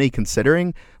really funny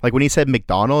considering, like when he said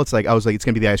McDonald's, like I was like, it's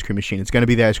gonna be the ice cream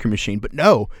machine, but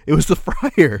no, it was the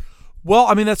fryer. Well,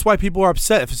 I mean, that's why people are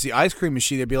upset. If it's the ice cream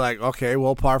machine, they'd be like, okay,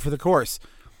 well, par for the course.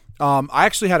 I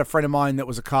actually had a friend of mine that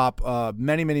was a cop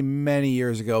many, many, many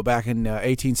years ago, back in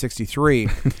 1863.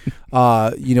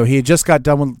 He had just got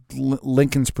done with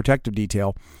Lincoln's protective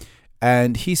detail,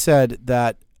 and he said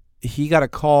that he got a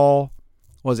call.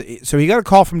 So he got a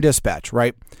call from dispatch,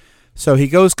 right? So he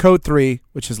goes code 3,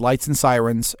 which is lights and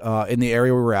sirens in the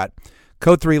area we were at.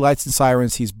 Code 3, lights and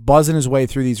sirens. He's buzzing his way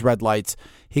through these red lights.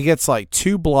 He gets like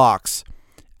 2 blocks.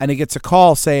 And he gets a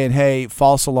call saying, hey,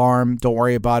 false alarm, don't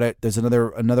worry about it. There's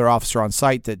another officer on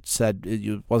site that said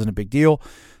it wasn't a big deal.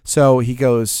 So he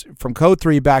goes from code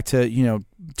 3 back to,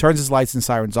 turns his lights and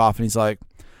sirens off, and he's like,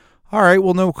 all right,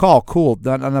 well, no call. Cool,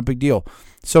 not a big deal.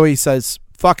 So he says,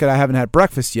 fuck it, I haven't had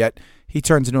breakfast yet. He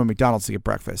turns into a McDonald's to get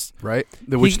breakfast. Right,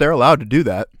 which they're allowed to do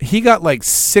that. He got like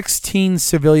 16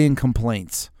 civilian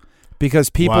complaints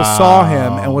because people saw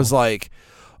him and was like,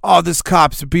 oh, this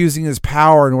cop's abusing his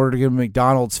power in order to get him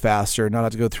McDonald's faster, not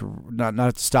have to go through, not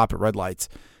have to stop at red lights.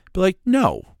 But like,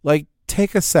 no, like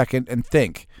take a second and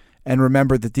think, and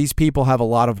remember that these people have a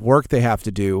lot of work they have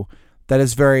to do that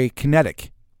is very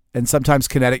kinetic, and sometimes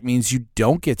kinetic means you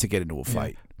don't get to get into a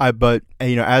fight. But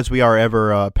as we are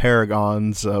ever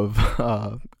paragons of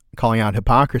calling out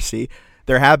hypocrisy,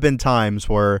 there have been times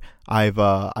where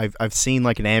I've seen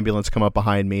like an ambulance come up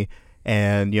behind me.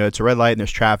 And it's a red light and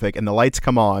there's traffic and the lights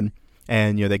come on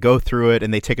and they go through it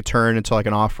and they take a turn into like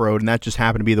an off-road, and that just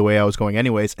happened to be the way I was going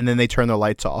anyways, and then they turn their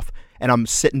lights off and I'm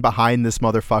sitting behind this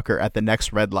motherfucker at the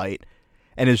next red light,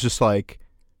 and it's just like,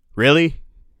 really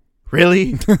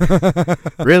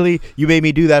really you made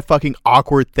me do that fucking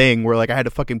awkward thing where like I had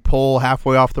to fucking pull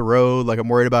halfway off the road, like I'm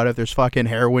worried about if there's fucking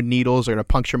heroin needles are gonna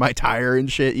puncture my tire and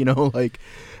shit, like,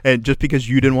 and just because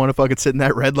you didn't want to fucking sit in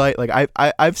that red light. Like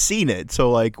I've seen it,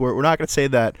 so like we're not gonna say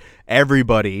that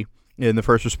everybody in the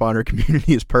first responder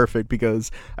community is perfect, because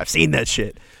I've seen that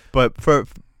shit, but for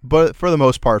the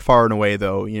most part, far and away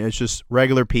though, it's just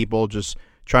regular people just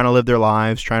trying to live their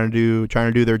lives, trying to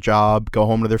do their job, go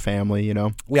home to their family,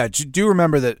 Yeah, do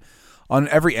remember that on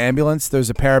every ambulance there's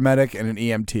a paramedic and an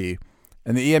EMT.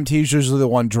 And the EMT is usually the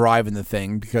one driving the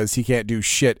thing because he can't do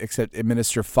shit except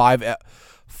administer 5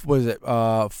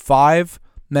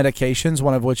 medications,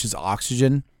 one of which is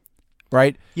oxygen,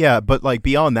 right? Yeah, but like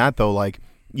beyond that though, like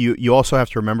you also have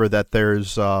to remember that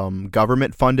there's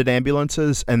government funded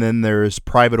ambulances and then there's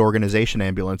private organization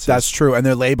ambulances. That's true, and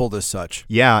they're labeled as such.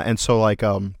 Yeah, and so like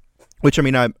which I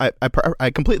mean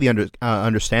I completely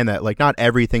understand that, like not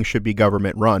everything should be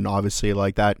government run, obviously,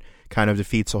 like that kind of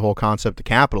defeats the whole concept of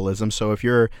capitalism. So if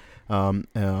you're an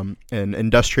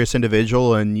industrious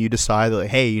individual and you decide that, like,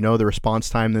 hey, the response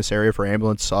time in this area for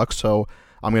ambulance sucks, so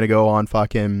I'm gonna go on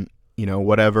fucking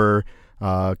whatever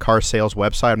car sales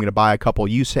website, I'm going to buy a couple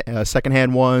used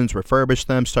secondhand ones, refurbish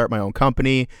them, start my own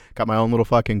company, got my own little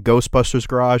fucking Ghostbusters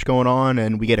garage going on,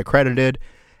 and we get accredited.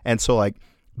 And so like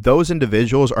those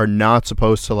individuals are not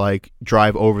supposed to like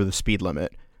drive over the speed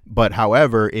limit. But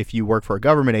however, if you work for a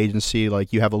government agency,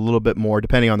 like, you have a little bit more,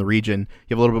 depending on the region,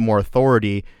 you have a little bit more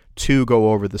authority to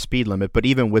go over the speed limit. But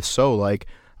even with like,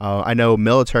 I know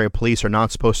military police are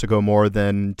not supposed to go more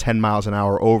than 10 miles an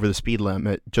hour over the speed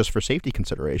limit just for safety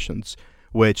considerations,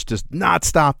 which does not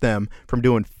stop them from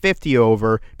doing 50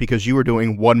 over because you were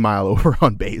doing 1 mile over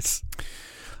on base.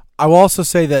 I will also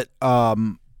say that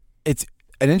it's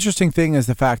an interesting thing is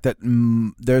the fact that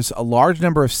there's a large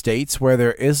number of states where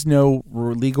there is no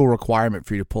legal requirement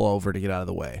for you to pull over to get out of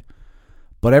the way,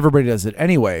 but everybody does it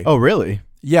anyway. Oh, really?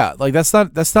 Yeah, like that's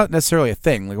not necessarily a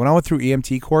thing. Like when I went through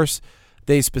EMT course,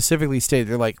 they specifically stated,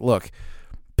 they're like, look,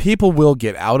 people will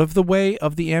get out of the way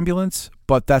of the ambulance,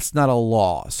 but that's not a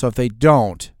law. So if they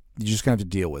don't, you're just gonna have to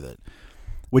deal with it.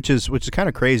 Which is kind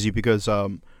of crazy because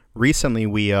recently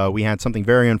we had something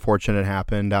very unfortunate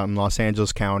happen out in Los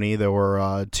Angeles County. There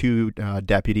were two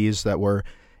deputies that were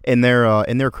in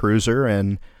their cruiser,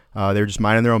 and they're just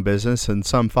minding their own business, and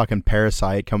some fucking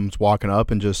parasite comes walking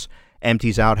up and just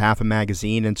empties out half a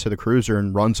magazine into the cruiser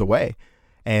and runs away.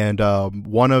 And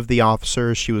one of the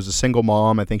officers, she was a single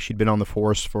mom. I think she'd been on the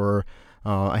force for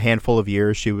a handful of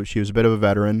years. She was a bit of a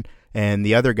veteran. And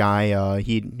the other guy,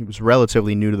 he was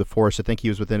relatively new to the force. I think he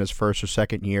was within his first or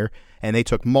second year. And they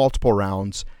took multiple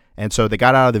rounds. And so they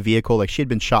got out of the vehicle. Like, she had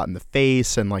been shot in the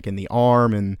face and, like, in the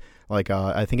arm and, like,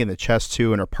 I think in the chest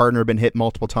too. And her partner had been hit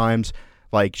multiple times.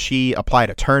 Like, she applied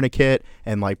a tourniquet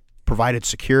and, like, provided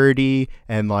security.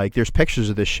 And, like, there's pictures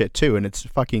of this shit too. And it's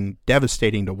fucking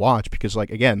devastating to watch because, like,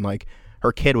 again, like,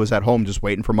 her kid was at home just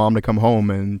waiting for mom to come home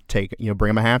and bring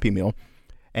him a Happy Meal.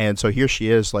 And so here she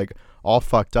is, like, all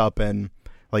fucked up, and,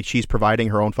 like, she's providing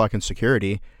her own fucking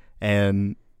security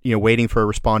and, waiting for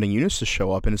responding units to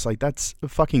show up. And it's like, that's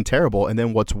fucking terrible. And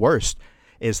then what's worse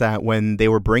is that when they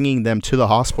were bringing them to the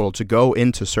hospital to go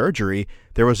into surgery,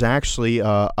 there was actually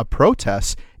a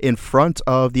protest in front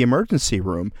of the emergency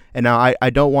room. And now I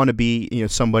don't want to be,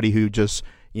 somebody who just,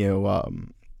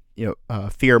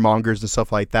 fear mongers and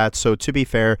stuff like that. So to be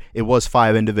fair, it was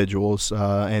 5 individuals,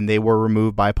 and they were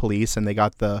removed by police, and they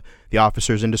got the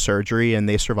officers into surgery, and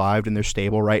they survived, and they're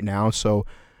stable right now. So,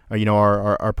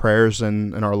 our prayers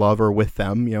and our love are with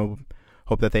them.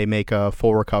 Hope that they make a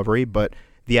full recovery. But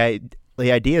the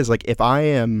idea is, like, if I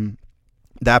am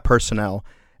that personnel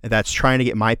that's trying to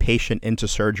get my patient into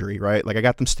surgery, right? Like, I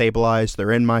got them stabilized,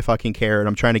 they're in my fucking care, and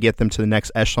I'm trying to get them to the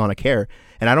next echelon of care.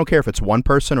 And I don't care if it's one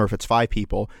person or if it's 5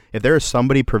 people. If there is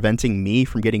somebody preventing me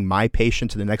from getting my patient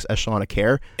to the next echelon of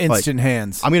care, instant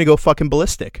hands. I'm going to go fucking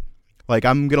ballistic. Like,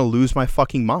 I'm going to lose my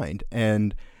fucking mind.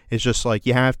 And it's just like,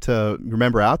 you have to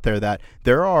remember out there that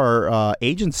there are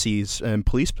agencies and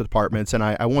police departments, and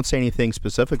I won't say anything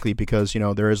specifically because,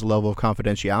 there is a level of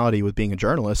confidentiality with being a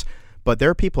journalist. But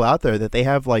there are people out there that they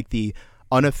have, like, the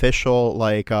unofficial,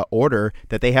 like, order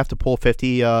that they have to pull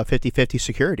 50-50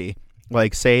 security.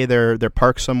 Like, say they're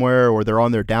parked somewhere, or they're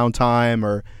on their downtime,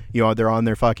 or, they're on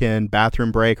their fucking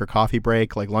bathroom break or coffee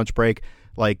break, like lunch break.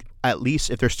 Like, at least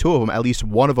if there's 2 of them, at least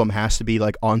one of them has to be,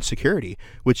 like, on security,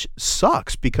 which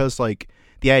sucks because, like,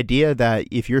 the idea that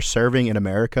if you're serving in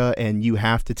America and you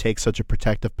have to take such a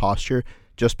protective posture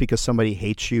just because somebody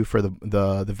hates you for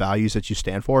the values that you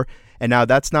stand for. And now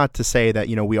that's not to say that,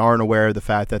 we aren't aware of the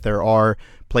fact that there are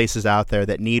places out there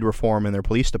that need reform in their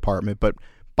police department. But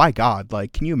by God,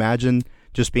 like, can you imagine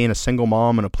just being a single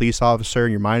mom and a police officer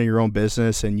and you're minding your own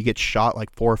business and you get shot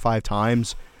like 4 or 5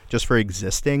 times just for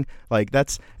existing? Like,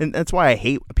 that's why I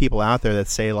hate people out there that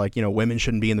say, like, women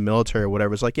shouldn't be in the military or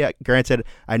whatever. It's like, yeah, granted,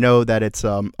 I know that it's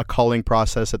a culling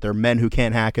process, that there are men who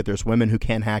can't hack it, there's women who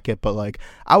can't hack it, but, like,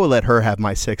 I would let her have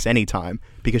my 6 anytime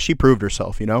because she proved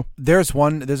herself, There's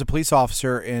a police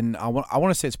officer in, I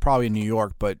want to say it's probably in New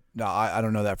York, but I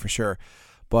don't know that for sure.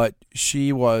 But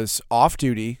she was off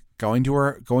duty, going to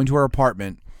her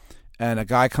apartment, and a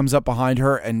guy comes up behind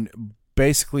her and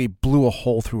basically blew a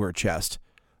hole through her chest.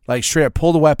 Like, straight up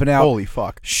pulled a weapon out. Holy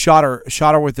fuck. Shot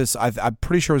her with this. I'm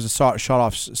pretty sure it was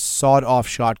a sawed-off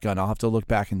shotgun. I'll have to look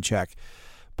back and check.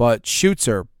 But shoots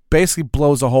her, basically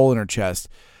blows a hole in her chest.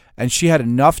 And she had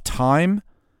enough time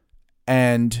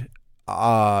and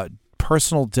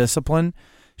personal discipline.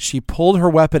 She pulled her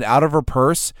weapon out of her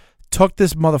purse, took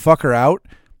this motherfucker out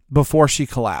before she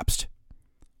collapsed.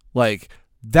 Like,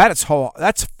 that's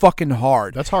fucking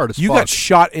hard. That's hard as fuck. You got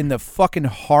shot in the fucking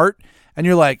heart. And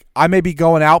you're like, I may be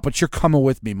going out, but you're coming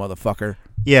with me, motherfucker.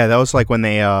 Yeah, that was like when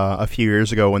they, a few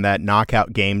years ago, when that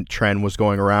knockout game trend was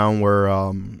going around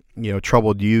where,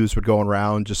 troubled youths would go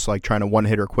around just, like, trying to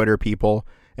one-hitter quitter people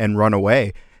and run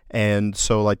away. And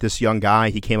so, like, this young guy,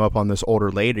 he came up on this older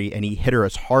lady, and he hit her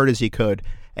as hard as he could.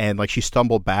 And, like, she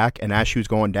stumbled back, and as she was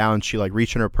going down, she, like,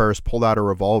 reached in her purse, pulled out a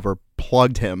revolver,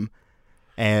 plugged him,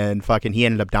 and fucking he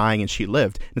ended up dying and she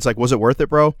lived. And it's like, was it worth it,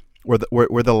 bro? Were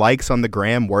the likes on the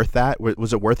gram worth that?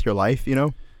 Was it worth your life? You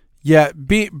know? Yeah.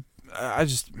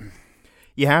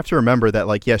 You have to remember that,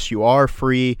 like, yes, you are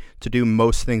free to do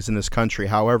most things in this country.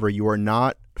 However, you are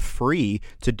not free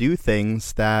to do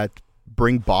things that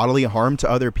bring bodily harm to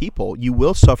other people. You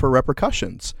will suffer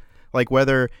repercussions. Like,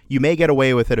 whether you may get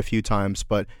away with it a few times,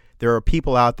 but there are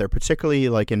people out there, particularly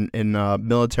like in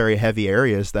military heavy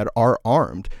areas, that are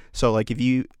armed. So like if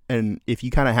you kind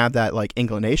of have that like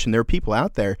inclination, there are people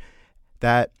out there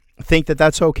that think that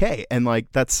that's okay, and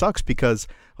like that sucks because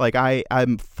like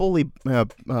I'm fully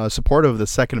supportive of the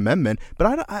Second Amendment,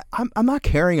 but I'm not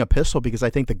carrying a pistol because I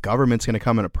think the government's going to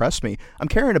come and oppress me. I'm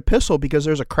carrying a pistol because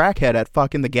there's a crackhead at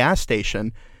fucking the gas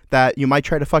station that you might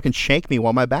try to fucking shank me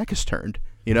while my back is turned.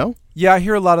 You know? Yeah, I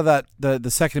hear a lot of that,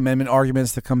 the Second Amendment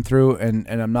arguments that come through, and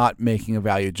I'm not making a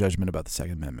value judgment about the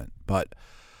Second Amendment, but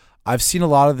I've seen a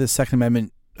lot of the Second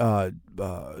Amendment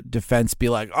defense be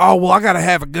like, oh, well, I got to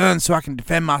have a gun so I can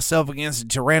defend myself against a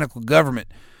tyrannical government.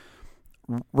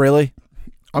 Really?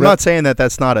 I'm not saying that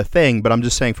that's not a thing, but I'm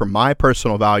just saying for my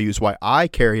personal values, why I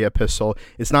carry a pistol,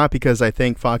 it's not because I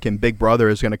think fucking Big Brother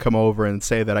is going to come over and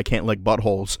say that I can't lick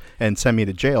buttholes and send me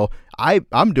to jail.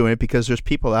 I'm doing it because there's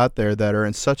people out there that are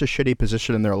in such a shitty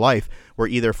position in their life where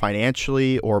either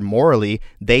financially or morally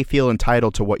they feel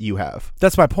entitled to what you have.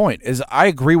 That's my point, is I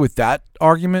agree with that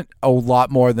argument a lot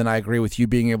more than I agree with you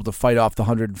being able to fight off the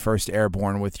 101st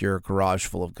Airborne with your garage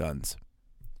full of guns.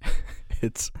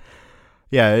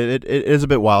 Yeah, it is a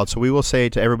bit wild. So we will say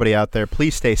to everybody out there,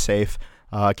 please stay safe.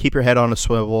 Keep your head on a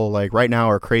swivel. Like right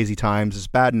now are crazy times. It's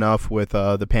bad enough with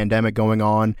the pandemic going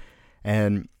on,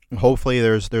 and hopefully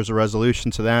there's a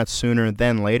resolution to that sooner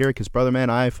than later. Because brother, man,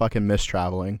 I fucking miss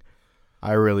traveling.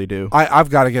 I really do. I've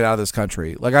got to get out of this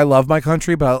country. Like I love my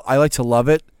country, but I like to love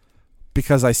it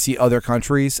because I see other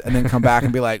countries and then come back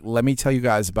and be like, let me tell you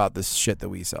guys about this shit that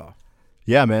we saw.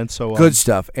 Yeah, man. So good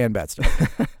stuff and bad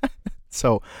stuff.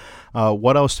 So.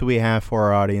 What else do we have for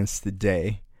our audience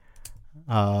today?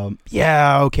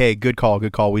 Okay, good call.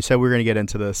 We said we were going to get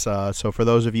into this. So for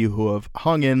those of you who have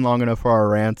hung in long enough for our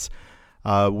rants,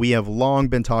 we have long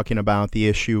been talking about the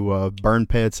issue of burn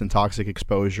pits and toxic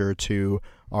exposure to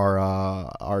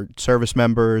our service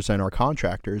members and our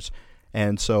contractors.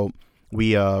 And so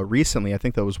we recently, I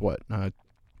think that was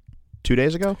 2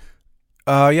 days ago?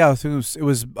 Yeah, it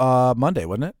was Monday,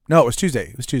 wasn't it? No, it was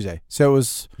Tuesday. So it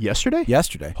was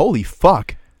yesterday. Holy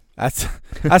fuck! That's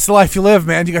the life you live,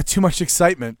 man. You got too much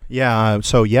excitement. Yeah.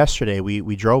 So yesterday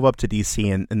we drove up to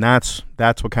DC, and that's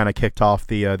what kind of kicked off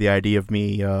the idea of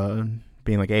me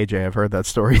being like, AJ, I've heard that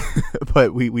story,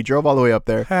 but we drove all the way up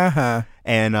there,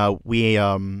 and we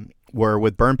were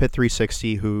with Burn Pit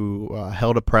 360, who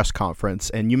held a press conference,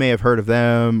 and you may have heard of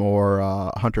them, or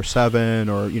Hunter 7,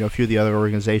 or a few of the other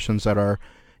organizations that are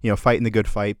fighting the good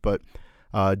fight. But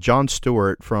Jon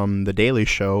Stewart from The Daily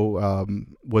Show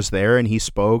was there, and he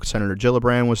spoke. Senator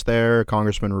Gillibrand was there.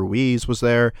 Congressman Ruiz was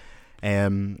there,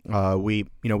 and we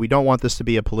don't want this to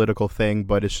be a political thing,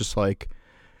 but it's just like,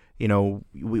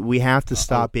 we have to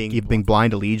stop giving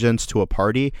blind allegiance to a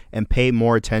party and pay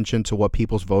more attention to what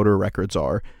people's voter records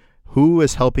are. Who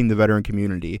is helping the veteran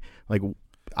community? Like,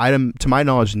 to my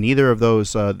knowledge, neither of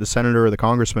those, the senator or the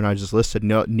congressman I just listed,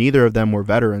 neither of them were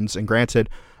veterans. And granted,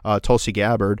 Tulsi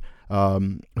Gabbard,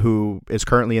 who is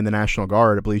currently in the National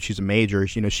Guard, I believe she's a major.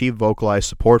 She vocalized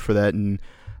support for that, and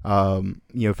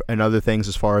and other things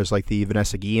as far as like the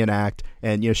Vanessa Guillen Act,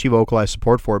 and she vocalized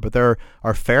support for it. But there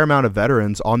are a fair amount of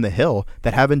veterans on the Hill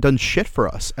that haven't done shit for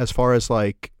us as far as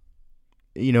like,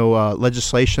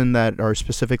 legislation that are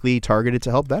specifically targeted to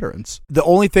help veterans. The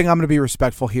only thing I'm going to be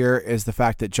respectful here is the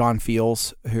fact that John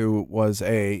Fields, who was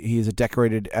he's a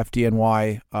decorated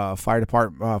FDNY fire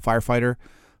department firefighter,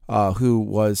 who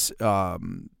was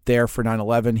there for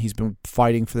 9/11. He's been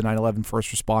fighting for the 9/11 first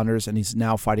responders, and he's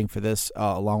now fighting for this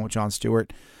along with Jon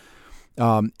Stewart.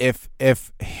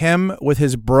 If him with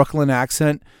his Brooklyn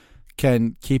accent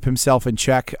can keep himself in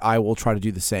check, I will try to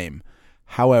do the same.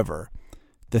 However,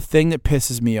 the thing that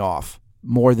pisses me off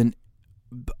more than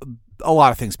a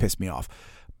lot of things piss me off,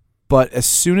 but as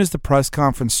soon as the press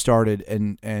conference started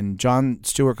and Jon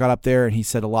Stewart got up there and he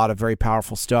said a lot of very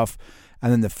powerful stuff,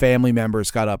 and then the family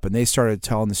members got up and they started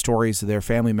telling the stories of their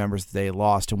family members that they had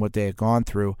lost and what they had gone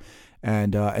through,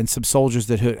 and some soldiers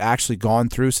that had actually gone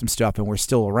through some stuff and were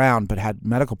still around but had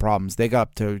medical problems, they got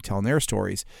up to telling their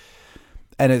stories.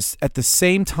 And it's at the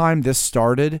same time this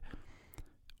started,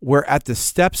 we're at the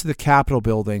steps of the Capitol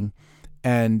building,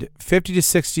 and 50 to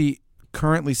 60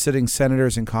 currently sitting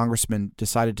senators and congressmen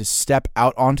decided to step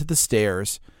out onto the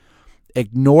stairs,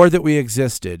 ignore that we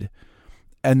existed,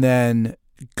 and then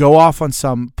go off on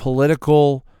some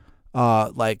political,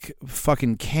 like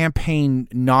fucking campaign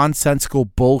nonsensical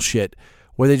bullshit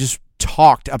where they just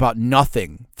talked about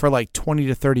nothing for like 20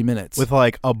 to 30 minutes with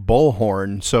like a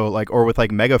bullhorn, so like, or with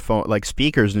like megaphone, like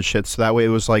speakers and shit, so that way it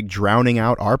was like drowning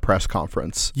out our press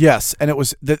conference. Yes, and it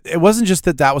wasn't just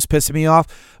that was pissing me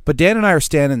off, but Dan and I are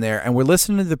standing there and we're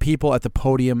listening to the people at the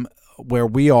podium where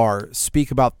we are speak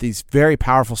about these very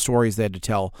powerful stories they had to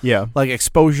tell. Yeah, like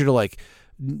exposure to like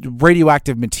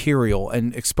radioactive material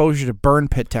and exposure to burn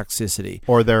pit toxicity,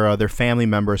 or their family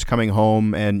members coming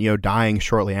home and dying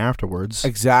shortly afterwards.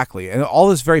 Exactly, and all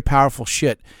this very powerful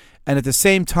shit. And at the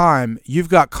same time, you've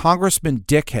got Congressman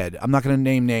Dickhead. I'm not going to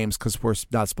name names because we're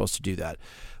not supposed to do that,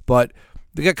 but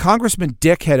they got Congressman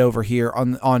Dickhead over here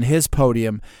on his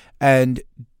podium, and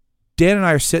Dan and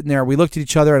I are sitting there. We looked at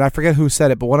each other, and I forget who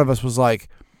said it, but one of us was like,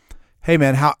 "Hey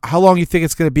man, how long do you think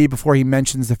it's going to be before he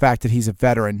mentions the fact that he's a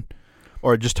veteran?"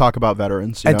 Or just talk about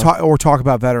veterans, or talk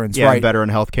about veterans, yeah, right?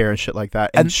 Veteran healthcare and shit like that.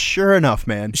 And sure enough,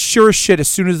 man, sure as shit, as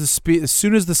soon as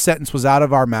the sentence was out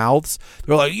of our mouths,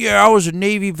 they were like, "Yeah, I was a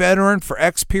Navy veteran for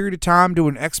X period of time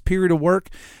doing X period of work,"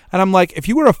 and I'm like, if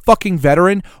you were a fucking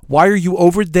veteran, why are you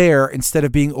over there instead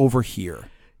of being over here?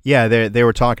 Yeah, they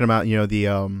were talking about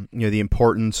the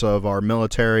importance of our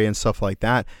military and stuff like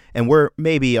that, and we're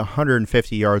maybe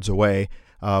 150 yards away.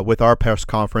 With our press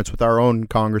conference, with our own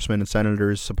congressmen and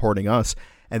senators supporting us.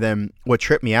 And then what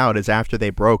tripped me out is after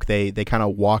they broke, they kind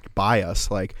of walked by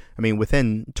us. Like, I mean,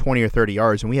 within 20 or 30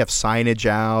 yards, and we have signage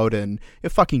out, and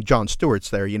fucking Jon Stewart's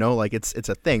there, like it's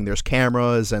a thing. There's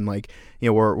cameras, and like,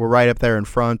 we're right up there in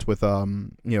front with,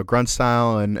 Grunt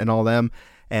Style and all them.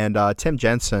 And Tim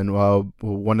Jensen,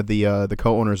 one of the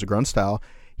co-owners of Grunt Style,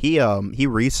 he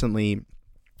recently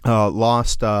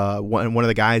lost one of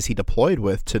the guys he deployed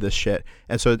with to this shit,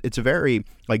 and so it's a very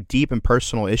like deep and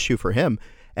personal issue for him.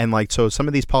 And like, so some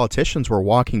of these politicians were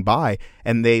walking by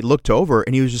and they looked over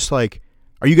and he was just like,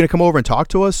 "Are you gonna come over and talk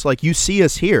to us? Like, you see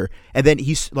us here." And then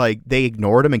he's like, they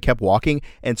ignored him and kept walking.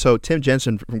 And so Tim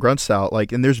Jensen from Grunt Style,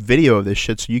 like, and there's video of this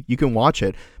shit, so you can watch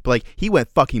it, but like, he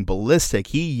went fucking ballistic.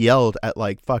 He yelled at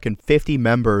like fucking 50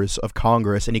 members of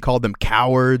Congress and he called them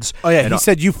cowards. Oh yeah, he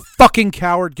said, "You fucking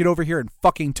coward, get over here and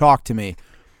fucking talk to me."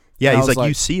 Yeah, he's like,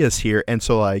 "You see us here." And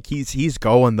so like, he's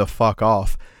going the fuck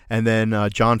off. And then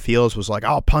John Fields was like,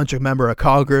 "I'll punch a member of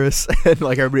Congress," and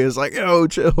like everybody was like, "Oh,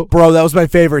 chill, bro." That was my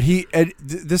favorite.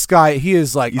 This guy, he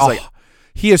is like,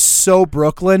 he is so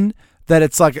Brooklyn that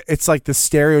it's like the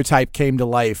stereotype came to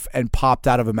life and popped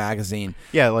out of a magazine.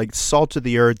 Yeah, like salt of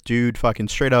the earth dude, fucking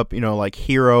straight up, like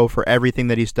hero for everything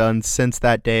that he's done since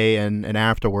that day and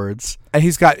afterwards. And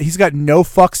he's got no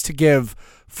fucks to give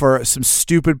for some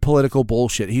stupid political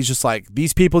bullshit. He's just like,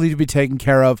 these people need to be taken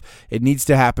care of. It needs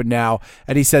to happen now.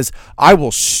 And he says, "I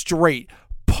will straight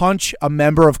punch a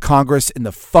member of Congress in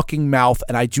the fucking mouth,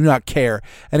 and I do not care."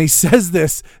 And he says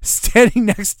this standing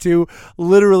next to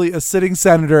literally a sitting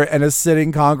senator and a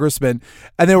sitting congressman.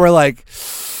 And they were like,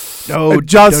 "No,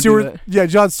 Jon Stewart." Yeah,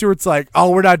 Jon Stewart's like, "Oh,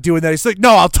 we're not doing that." He's like,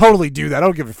 "No, I'll totally do that. I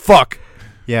don't give a fuck."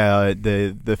 Yeah,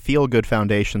 the Feel Good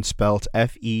Foundation, spelt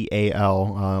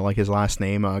FEAL, like his last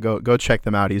name. Go check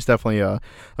them out. He's definitely a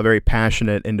very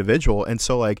passionate individual. And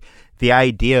so like the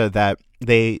idea that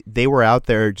they were out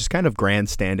there just kind of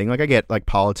grandstanding. Like, I get like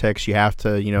politics, you have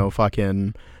to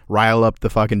fucking rile up the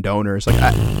fucking donors. Like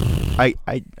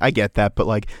I get that, but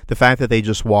like the fact that they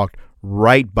just walked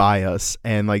right by us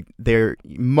and like they're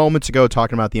moments ago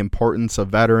talking about the importance of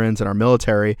veterans and our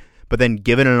military, but then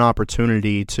given an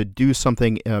opportunity to do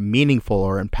something meaningful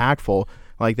or impactful,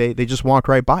 like they just walk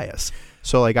right by us.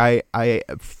 So like I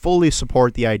fully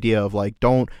support the idea of like,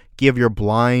 don't give your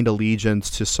blind allegiance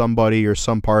to somebody or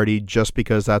some party just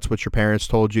because that's what your parents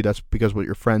told you, that's because what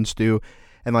your friends do.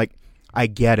 And like, I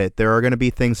get it. There are going to be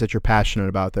things that you're passionate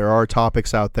about. There are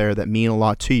topics out there that mean a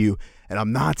lot to you. And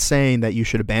I'm not saying that you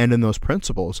should abandon those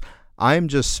principles. I'm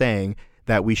just saying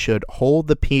that we should hold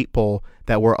the people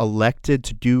that were elected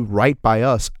to do right by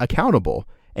us accountable.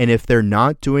 And if they're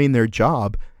not doing their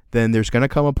job, then there's going to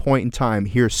come a point in time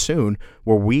here soon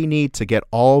where we need to get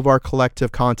all of our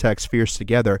collective contact spheres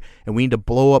together, and we need to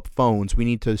blow up phones. We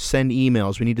need to send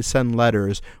emails. We need to send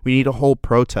letters. We need to hold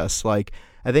protests. Like,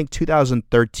 I think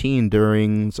 2013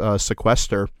 during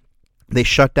sequester, they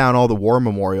shut down all the war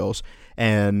memorials.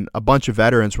 And a bunch of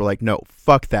veterans were like, "No,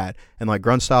 fuck that." And like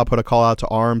Grunt Style put a call out to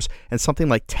arms, and something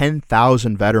like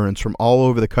 10,000 veterans from all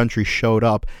over the country showed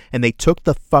up, and they took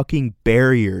the fucking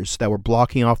barriers that were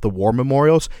blocking off the war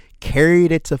memorials,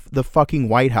 carried it to the fucking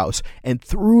White House, and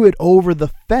threw it over the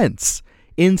fence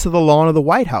into the lawn of the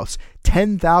White House.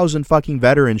 10,000 fucking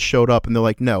veterans showed up, and they're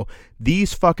like, "No,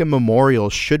 these fucking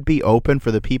memorials should be open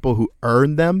for the people who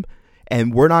earned them."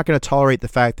 And we're not going to tolerate the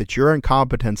fact that your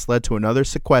incompetence led to another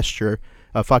sequester,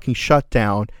 a fucking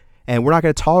shutdown. And we're not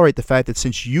going to tolerate the fact that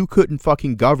since you couldn't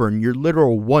fucking govern your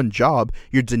literal one job,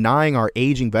 you're denying our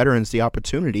aging veterans the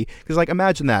opportunity. Because, like,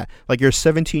 imagine that. Like, you're a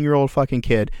 17-year-old fucking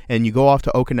kid, and you go off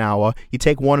to Okinawa, you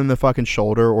take one in the fucking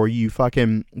shoulder, or you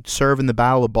fucking serve in the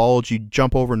Battle of Bulge, you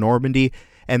jump over Normandy,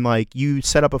 and, like, you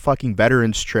set up a fucking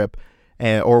veterans trip,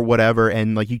 or whatever,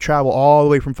 and, like, you travel all the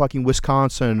way from fucking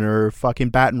Wisconsin or fucking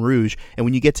Baton Rouge, and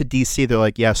when you get to D.C., they're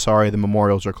like, yeah, sorry, the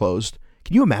memorials are closed.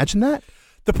 Can you imagine that?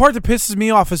 The part that pisses me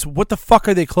off is, what the fuck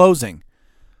are they closing?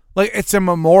 Like, it's a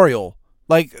memorial.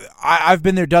 Like, I've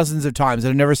been there dozens of times, and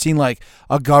I've never seen, like,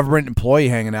 a government employee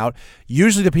hanging out.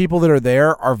 Usually the people that are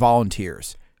there are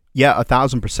volunteers. Yeah,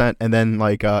 1,000%. And then,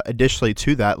 like, additionally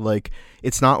to that, like,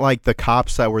 it's not like the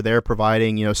cops that were there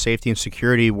providing, you know, safety and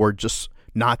security were just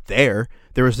not there.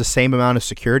 There was the same amount of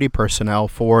security personnel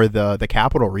for the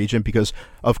capital region because,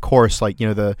 of course, like, you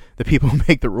know, the people who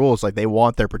make the rules, like, they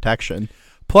want their protection.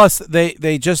 Plus,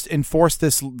 they just enforced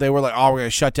this. They were like, oh, we're going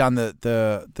to shut down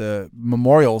the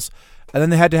memorials. And then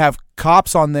they had to have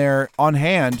cops on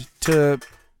hand to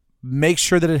make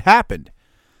sure that it happened.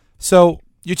 So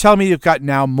you're telling me you've got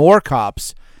now more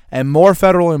cops and more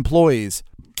federal employees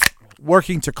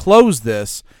working to close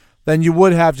this than you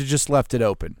would have to just left it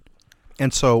open.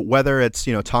 And so whether it's,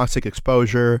 you know, toxic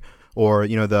exposure or,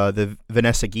 you know, the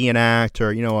Vanessa Guillen Act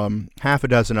or, you know, half a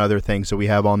dozen other things that we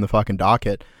have on the fucking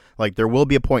docket, like, there will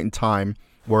be a point in time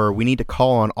where we need to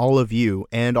call on all of you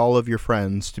and all of your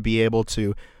friends to be able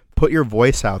to put your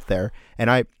voice out there.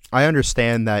 And I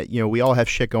understand that, you know, we all have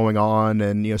shit going on,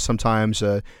 and, you know, sometimes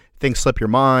things slip your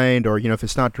mind, or, you know, if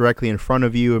it's not directly in front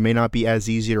of you, it may not be as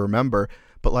easy to remember.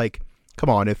 But, like, come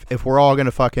on, if we're all going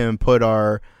to fucking put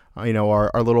our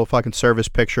little fucking service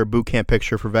picture, boot camp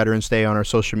picture for Veterans Day on our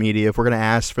social media, if we're going to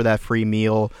ask for that free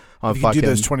meal on you do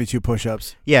those 22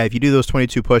 push-ups. Yeah, if you do those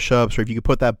 22 push-ups, or if you could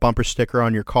put that bumper sticker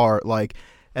on your car, like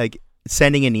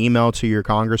sending an email to your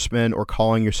congressman or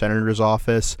calling your senator's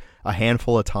office a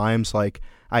handful of times, like,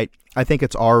 I think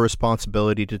it's our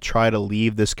responsibility to try to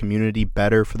leave this community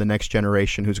better for the next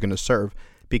generation who's going to serve.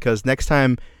 Because next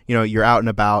time, you know, you're out and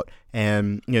about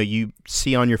and, you know, you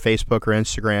see on your Facebook or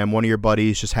Instagram one of your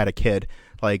buddies just had a kid,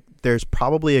 like, there's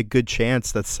probably a good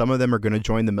chance that some of them are going to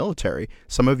join the military.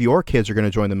 Some of your kids are going to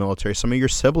join the military. Some of your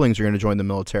siblings are going to join the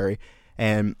military.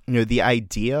 And, you know, the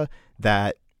idea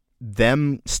that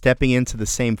them stepping into the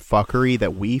same fuckery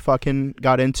that we fucking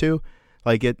got into,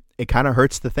 like, it kind of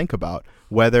hurts to think about.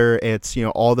 Whether it's, you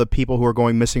know, all the people who are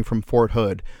going missing from Fort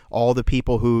Hood, all the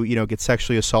people who, you know, get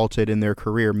sexually assaulted in their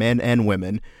career, men and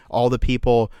women, all the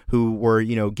people who were,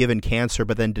 you know, given cancer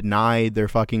but then denied their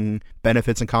fucking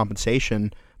benefits and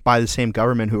compensation by the same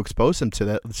government who exposed them to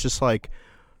that. It's just like,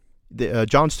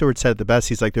 Jon Stewart said it the best.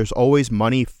 He's like, there's always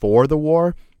money for the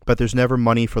war, but there's never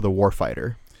money for the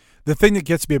warfighter. The thing that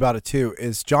gets me about it too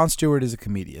is Jon Stewart is a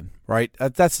comedian, right?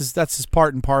 That's his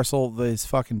part and parcel, his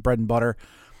fucking bread and butter.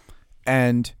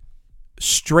 And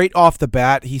straight off the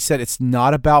bat, he said it's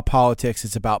not about politics,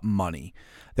 it's about money.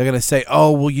 They're going to say,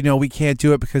 oh, well, you know, we can't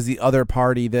do it because the other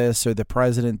party this or the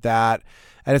president that.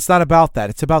 And it's not about that.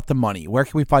 It's about the money. Where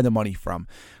can we find the money from?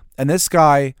 And this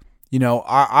guy, you know,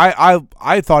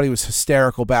 I thought he was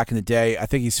hysterical back in the day. I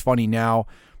think he's funny now.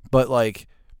 But, like,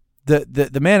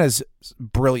 the man is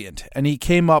brilliant, and he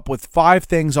came up with 5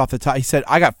 things off the top. He said,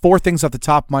 I got 4 things off the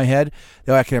top of my head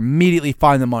that I can immediately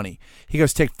find the money. He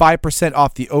goes, take 5%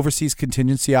 off the Overseas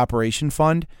Contingency Operation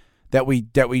Fund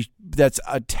that's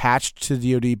attached to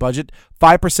the DoD budget.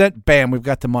 5%, bam, we've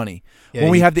got the money. Yeah,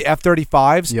 when we have the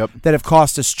F-35s that have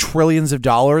cost us trillions of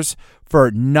dollars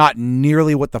for not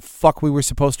nearly what the fuck we were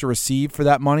supposed to receive for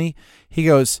that money, he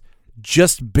goes,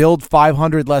 just build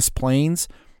 500 less planes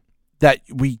that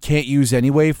we can't use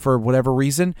anyway for whatever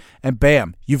reason, and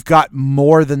bam, you've got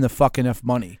more than the fucking enough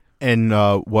money. And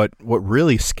what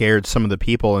really scared some of the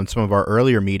people in some of our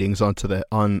earlier meetings onto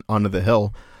the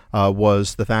Hill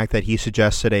was the fact that he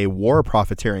suggested a war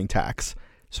profiteering tax.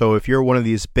 So if you're one of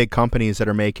these big companies that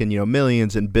are making, you know,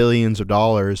 millions and billions of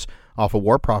dollars off of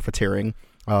war profiteering,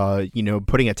 you know,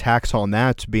 putting a tax on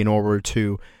that to be in order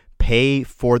to pay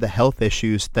for the health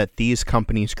issues that these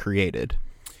companies created.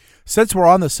 Since we're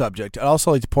on the subject, I'd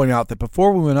also like to point out that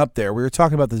before we went up there, we were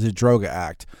talking about the Zadroga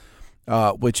Act,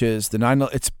 which is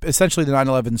it's essentially the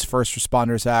 9/11's First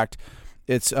Responders Act.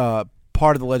 It's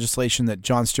part of the legislation that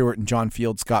Jon Stewart and John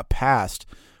Fields got passed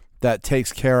that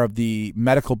takes care of the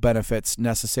medical benefits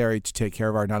necessary to take care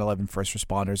of our 9/11 first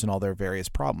responders and all their various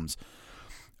problems.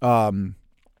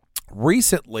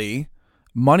 Recently,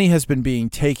 money has been being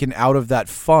taken out of that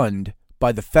fund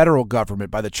by the federal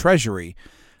government, by the Treasury,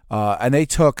 and they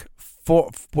took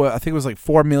I think it was like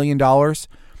 $4 million.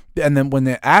 And then when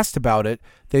they asked about it,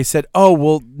 they said, oh,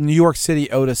 well, New York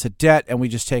City owed us a debt, and we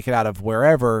just take it out of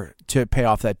wherever to pay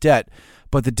off that debt.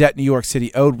 But the debt New York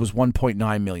City owed was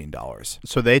 $1.9 million.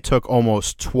 So they took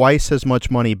almost twice as much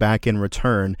money back in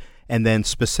return, and then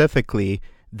specifically,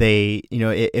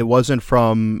 it wasn't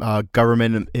from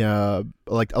government,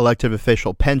 like elected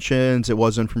official pensions. It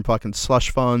wasn't from fucking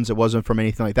slush funds. It wasn't from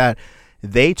anything like that.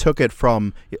 They took it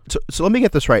from. So let me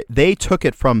get this right. They took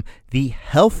it from the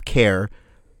health care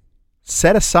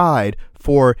set aside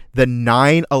for the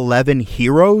 9/11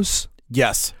 heroes.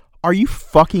 Yes. Are you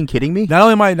fucking kidding me? Not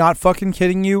only am I not fucking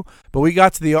kidding you, but we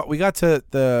got to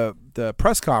the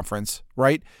press conference,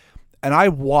 right? And I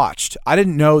watched. I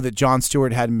didn't know that Jon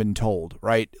Stewart hadn't been told,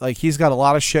 right? Like, he's got a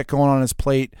lot of shit going on his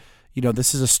plate. You know,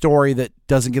 this is a story that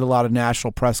doesn't get a lot of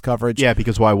national press coverage. Yeah,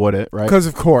 because why would it, right? Because,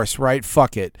 of course, right?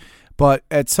 Fuck it. But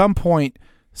at some point,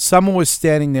 someone was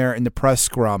standing there in the press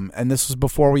scrum, and this was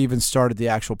before we even started the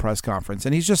actual press conference,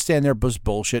 and he's just standing there just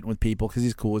bullshitting with people because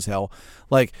he's cool as hell.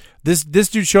 Like, this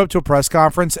dude showed up to a press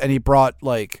conference, and he brought,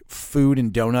 like, food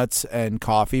and donuts and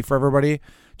coffee for everybody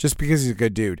just because he's a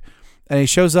good dude. And he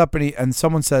shows up, and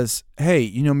someone says, hey,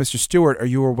 you know, Mr. Stewart, are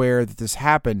you aware that this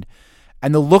happened?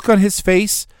 And the look on his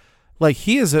face, like,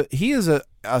 he is a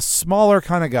smaller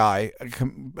kind of guy,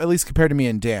 at least compared to me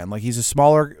and Dan. Like, he's a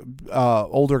smaller,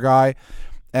 older guy,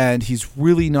 and he's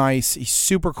really nice. He's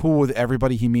super cool with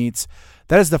everybody he meets.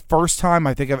 That is the first time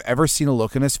I think I've ever seen a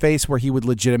look in his face where he would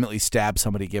legitimately stab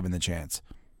somebody given the chance.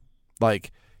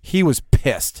 Like, he was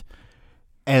pissed.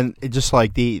 And it just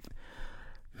like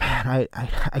man,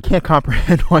 I can't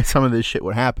comprehend why some of this shit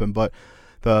would happen, but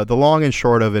the long and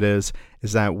short of it is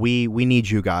that we need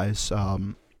you guys.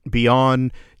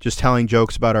 Beyond just telling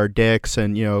jokes about our dicks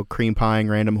and, you know, cream pieing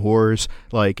random whores,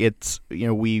 like, it's, you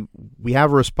know, we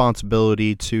have a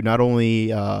responsibility to not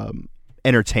only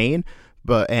entertain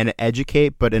and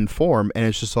educate, but inform. And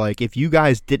it's just like, if you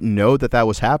guys didn't know that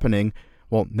was happening,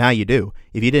 well, now you do.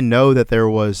 If you didn't know that there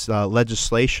was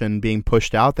legislation being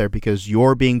pushed out there because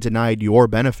you're being denied your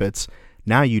benefits,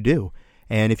 now you do.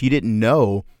 And if you didn't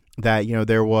know that, you know,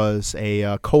 there was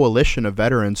a coalition of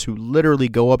veterans who literally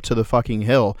go up to the fucking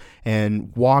Hill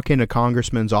and walk into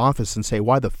Congressman's office and say,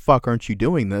 why the fuck aren't you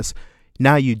doing this?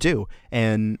 Now you do.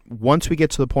 And once we get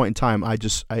to the point in time, I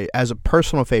as a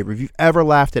personal favor, if you've ever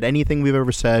laughed at anything we've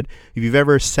ever said, if you've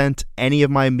ever sent any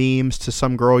of my memes to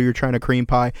some girl you're trying to cream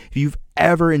pie, if you've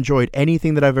ever enjoyed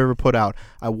anything that I've ever put out,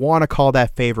 I want to call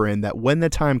that favor in, that when the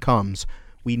time comes,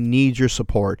 we need your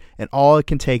support, and all it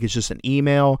can take is just an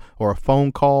email or a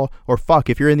phone call, or fuck,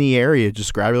 if you're in the area,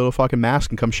 just grab your little fucking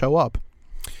mask and come show up.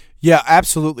 Yeah,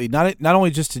 absolutely. Not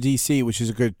only just to DC, which is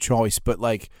a good choice, but,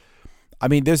 like, I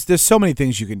mean, there's so many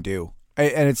things you can do,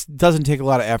 and it doesn't take a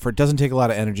lot of effort, doesn't take a lot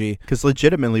of energy. Because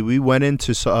legitimately, we went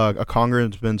into a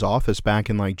congressman's office back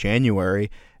in like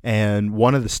January, and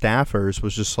one of the staffers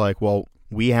was just like, well,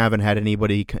 we haven't had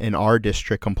anybody in our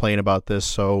district complain about this,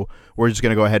 so we're just going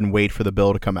to go ahead and wait for the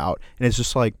bill to come out. And it's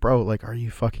just like, bro, like, are you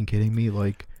fucking kidding me?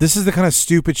 Like, this is the kind of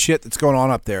stupid shit that's going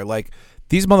on up there. Like,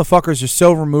 these motherfuckers are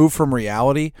so removed from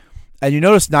reality. And you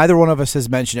notice neither one of us has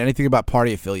mentioned anything about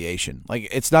party affiliation. Like,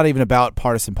 it's not even about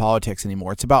partisan politics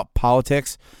anymore. It's about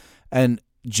politics and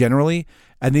generally,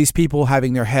 and these people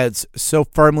having their heads so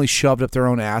firmly shoved up their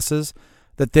own asses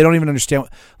that they don't even understand.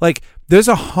 Like, there's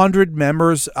 100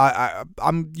 members.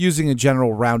 I'm using a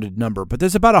general rounded number, but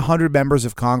there's about 100 members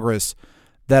of Congress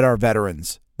that are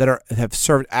veterans, that have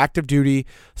served active duty.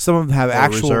 Some of them have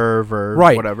actual reserve or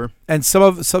right, whatever, and some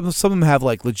of them have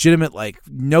like legitimate, like,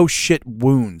 no shit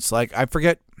wounds. Like, I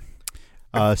forget.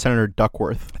 Senator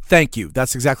Duckworth. Thank you.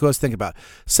 That's exactly what I was thinking about.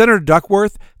 Senator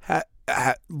Duckworth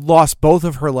lost both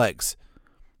of her legs,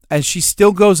 and she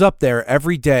still goes up there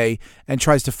every day and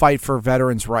tries to fight for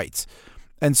veterans' rights.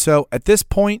 And so at this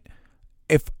point,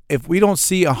 if we don't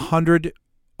see 100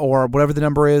 or whatever the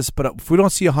number is, but if we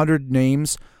don't see 100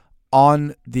 names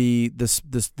on this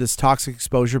toxic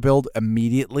exposure bill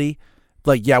immediately,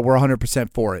 like, yeah, we're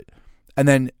 100% for it. And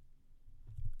then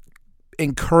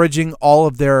encouraging all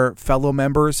of their fellow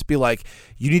members, be like,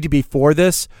 you need to be for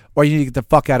this, or you need to get the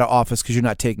fuck out of office because you're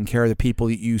not taking care of the people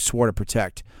that you swore to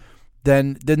protect.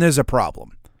 Then there's a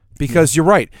problem. Because you're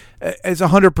right. It's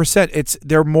 100%.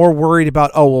 They're more worried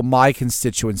about, oh, well, my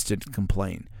constituents didn't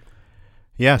complain.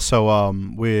 Yeah, so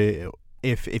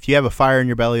if you have a fire in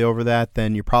your belly over that,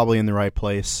 then you're probably in the right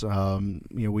place. You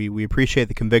know, we appreciate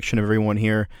the conviction of everyone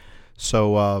here.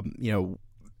 So you know,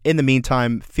 in the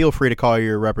meantime, feel free to call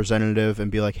your representative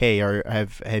and be like, hey,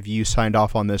 have you signed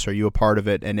off on this? Are you a part of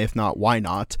it? And if not, why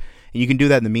not? And you can do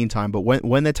that in the meantime. But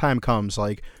when the time comes,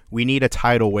 like, we need a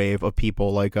tidal wave of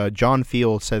people. Like John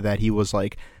Field said that he was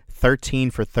like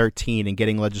 13 for 13 in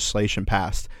getting legislation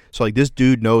passed. So like this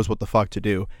dude knows what the fuck to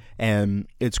do. And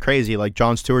it's crazy. Like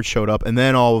Jon Stewart showed up, and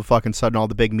then all of a fucking sudden, all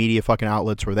the big media fucking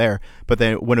outlets were there. But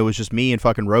then when it was just me and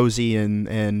fucking Rosie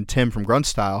and Tim from Grunt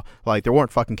Style, like there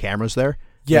weren't fucking cameras there.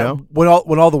 Yeah, You know?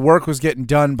 when all the work was getting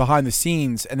done behind the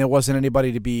scenes, and there wasn't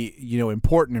anybody to be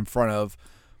important in front of,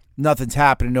 nothing's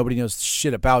happening. Nobody knows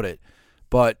shit about it.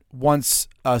 But once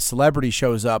a celebrity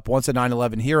shows up, once a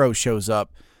 9/11 hero shows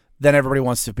up, then everybody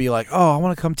wants to be like, oh, I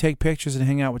want to come take pictures and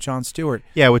hang out with Jon Stewart.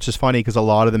 Yeah, which is funny because a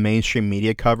lot of the mainstream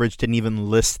media coverage didn't even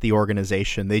list the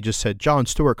organization. They just said Jon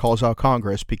Stewart calls out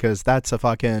Congress because that's a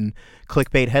fucking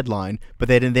clickbait headline. But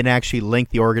they didn't actually link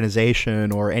the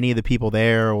organization or any of the people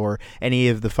there or any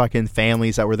of the fucking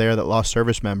families that were there that lost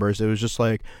service members. It was just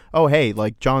like, oh, hey,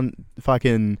 like John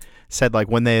fucking said, like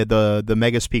when the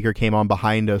mega speaker came on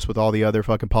behind us with all the other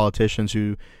fucking politicians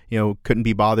who couldn't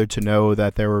be bothered to know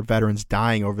that there were veterans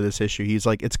dying over this issue. He's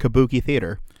like, it's kabuki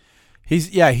theater. He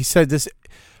said this,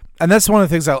 and that's one of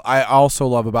the things I also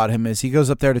love about him is he goes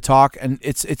up there to talk, and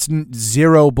it's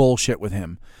zero bullshit with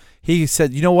him. He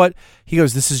said, you know what? He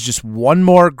goes, this is just one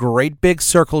more great big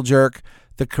circle jerk,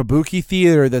 the kabuki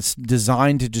theater that's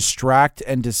designed to distract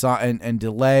and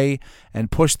delay and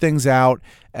push things out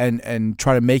and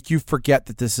try to make you forget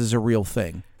that this is a real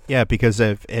thing. Yeah, because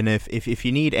if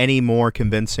you need any more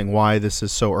convincing why this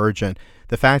is so urgent,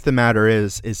 the fact of the matter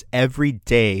is every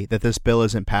day that this bill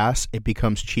isn't passed, it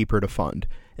becomes cheaper to fund.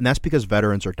 And that's because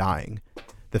veterans are dying.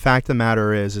 The fact of the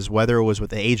matter is whether it was with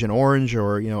the Agent Orange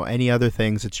or any other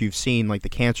things that you've seen, like the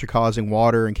cancer-causing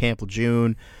water in Camp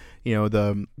Lejeune,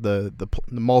 the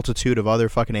multitude of other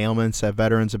fucking ailments that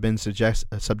veterans have been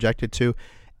subjected to.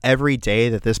 Every day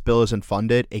that this bill isn't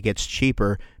funded, it gets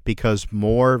cheaper because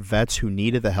more vets who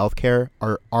needed the health care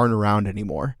aren't around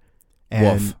anymore.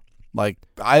 And Woof. Like,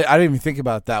 I didn't even think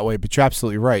about it that way, but you're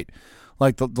absolutely right.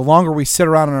 Like, the longer we sit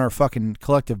around on our fucking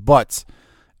collective butts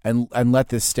and let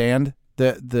this stand,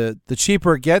 the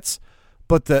cheaper it gets,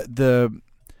 but the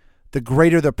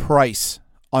greater the price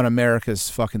on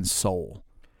America's fucking soul.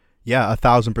 Yeah,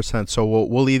 1,000%. So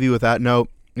we'll leave you with that note.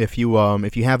 If you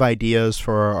have ideas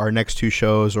for our next two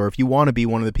shows, or if you want to be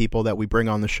one of the people that we bring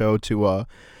on the show to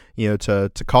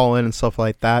call in and stuff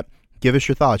like that, give us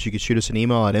your thoughts. You can shoot us an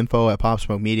email at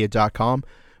info@popsmokemedia.com.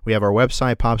 We have our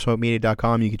website,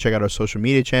 popsmokemedia.com. You can check out our social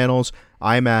media channels.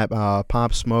 I'm at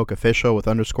popsmokeofficial with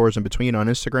underscores in between on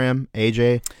Instagram.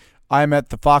 AJ? I'm at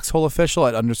the Foxhole Official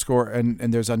at underscore,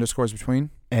 and there's underscores between.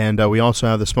 And we also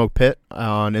have the Smoke Pit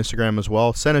on Instagram as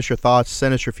well. Send us your thoughts.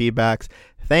 Send us your feedbacks.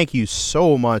 Thank you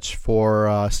so much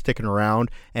for sticking around.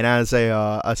 And as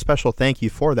a special thank you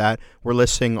for that, we're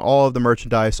listing all of the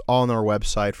merchandise on our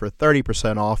website for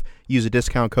 30% off. Use a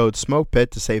discount code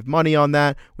SMOKEPIT to save money on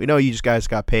that. We know you guys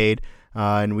got paid,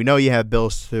 and we know you have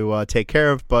bills to take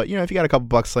care of. But if you got a couple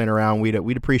bucks laying around,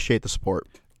 we'd appreciate the support.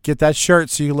 Get that shirt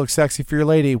so you look sexy for your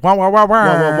lady. Wah, wah, wah, wah.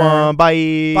 Wah, wah, wah.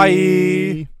 Bye.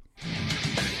 Bye.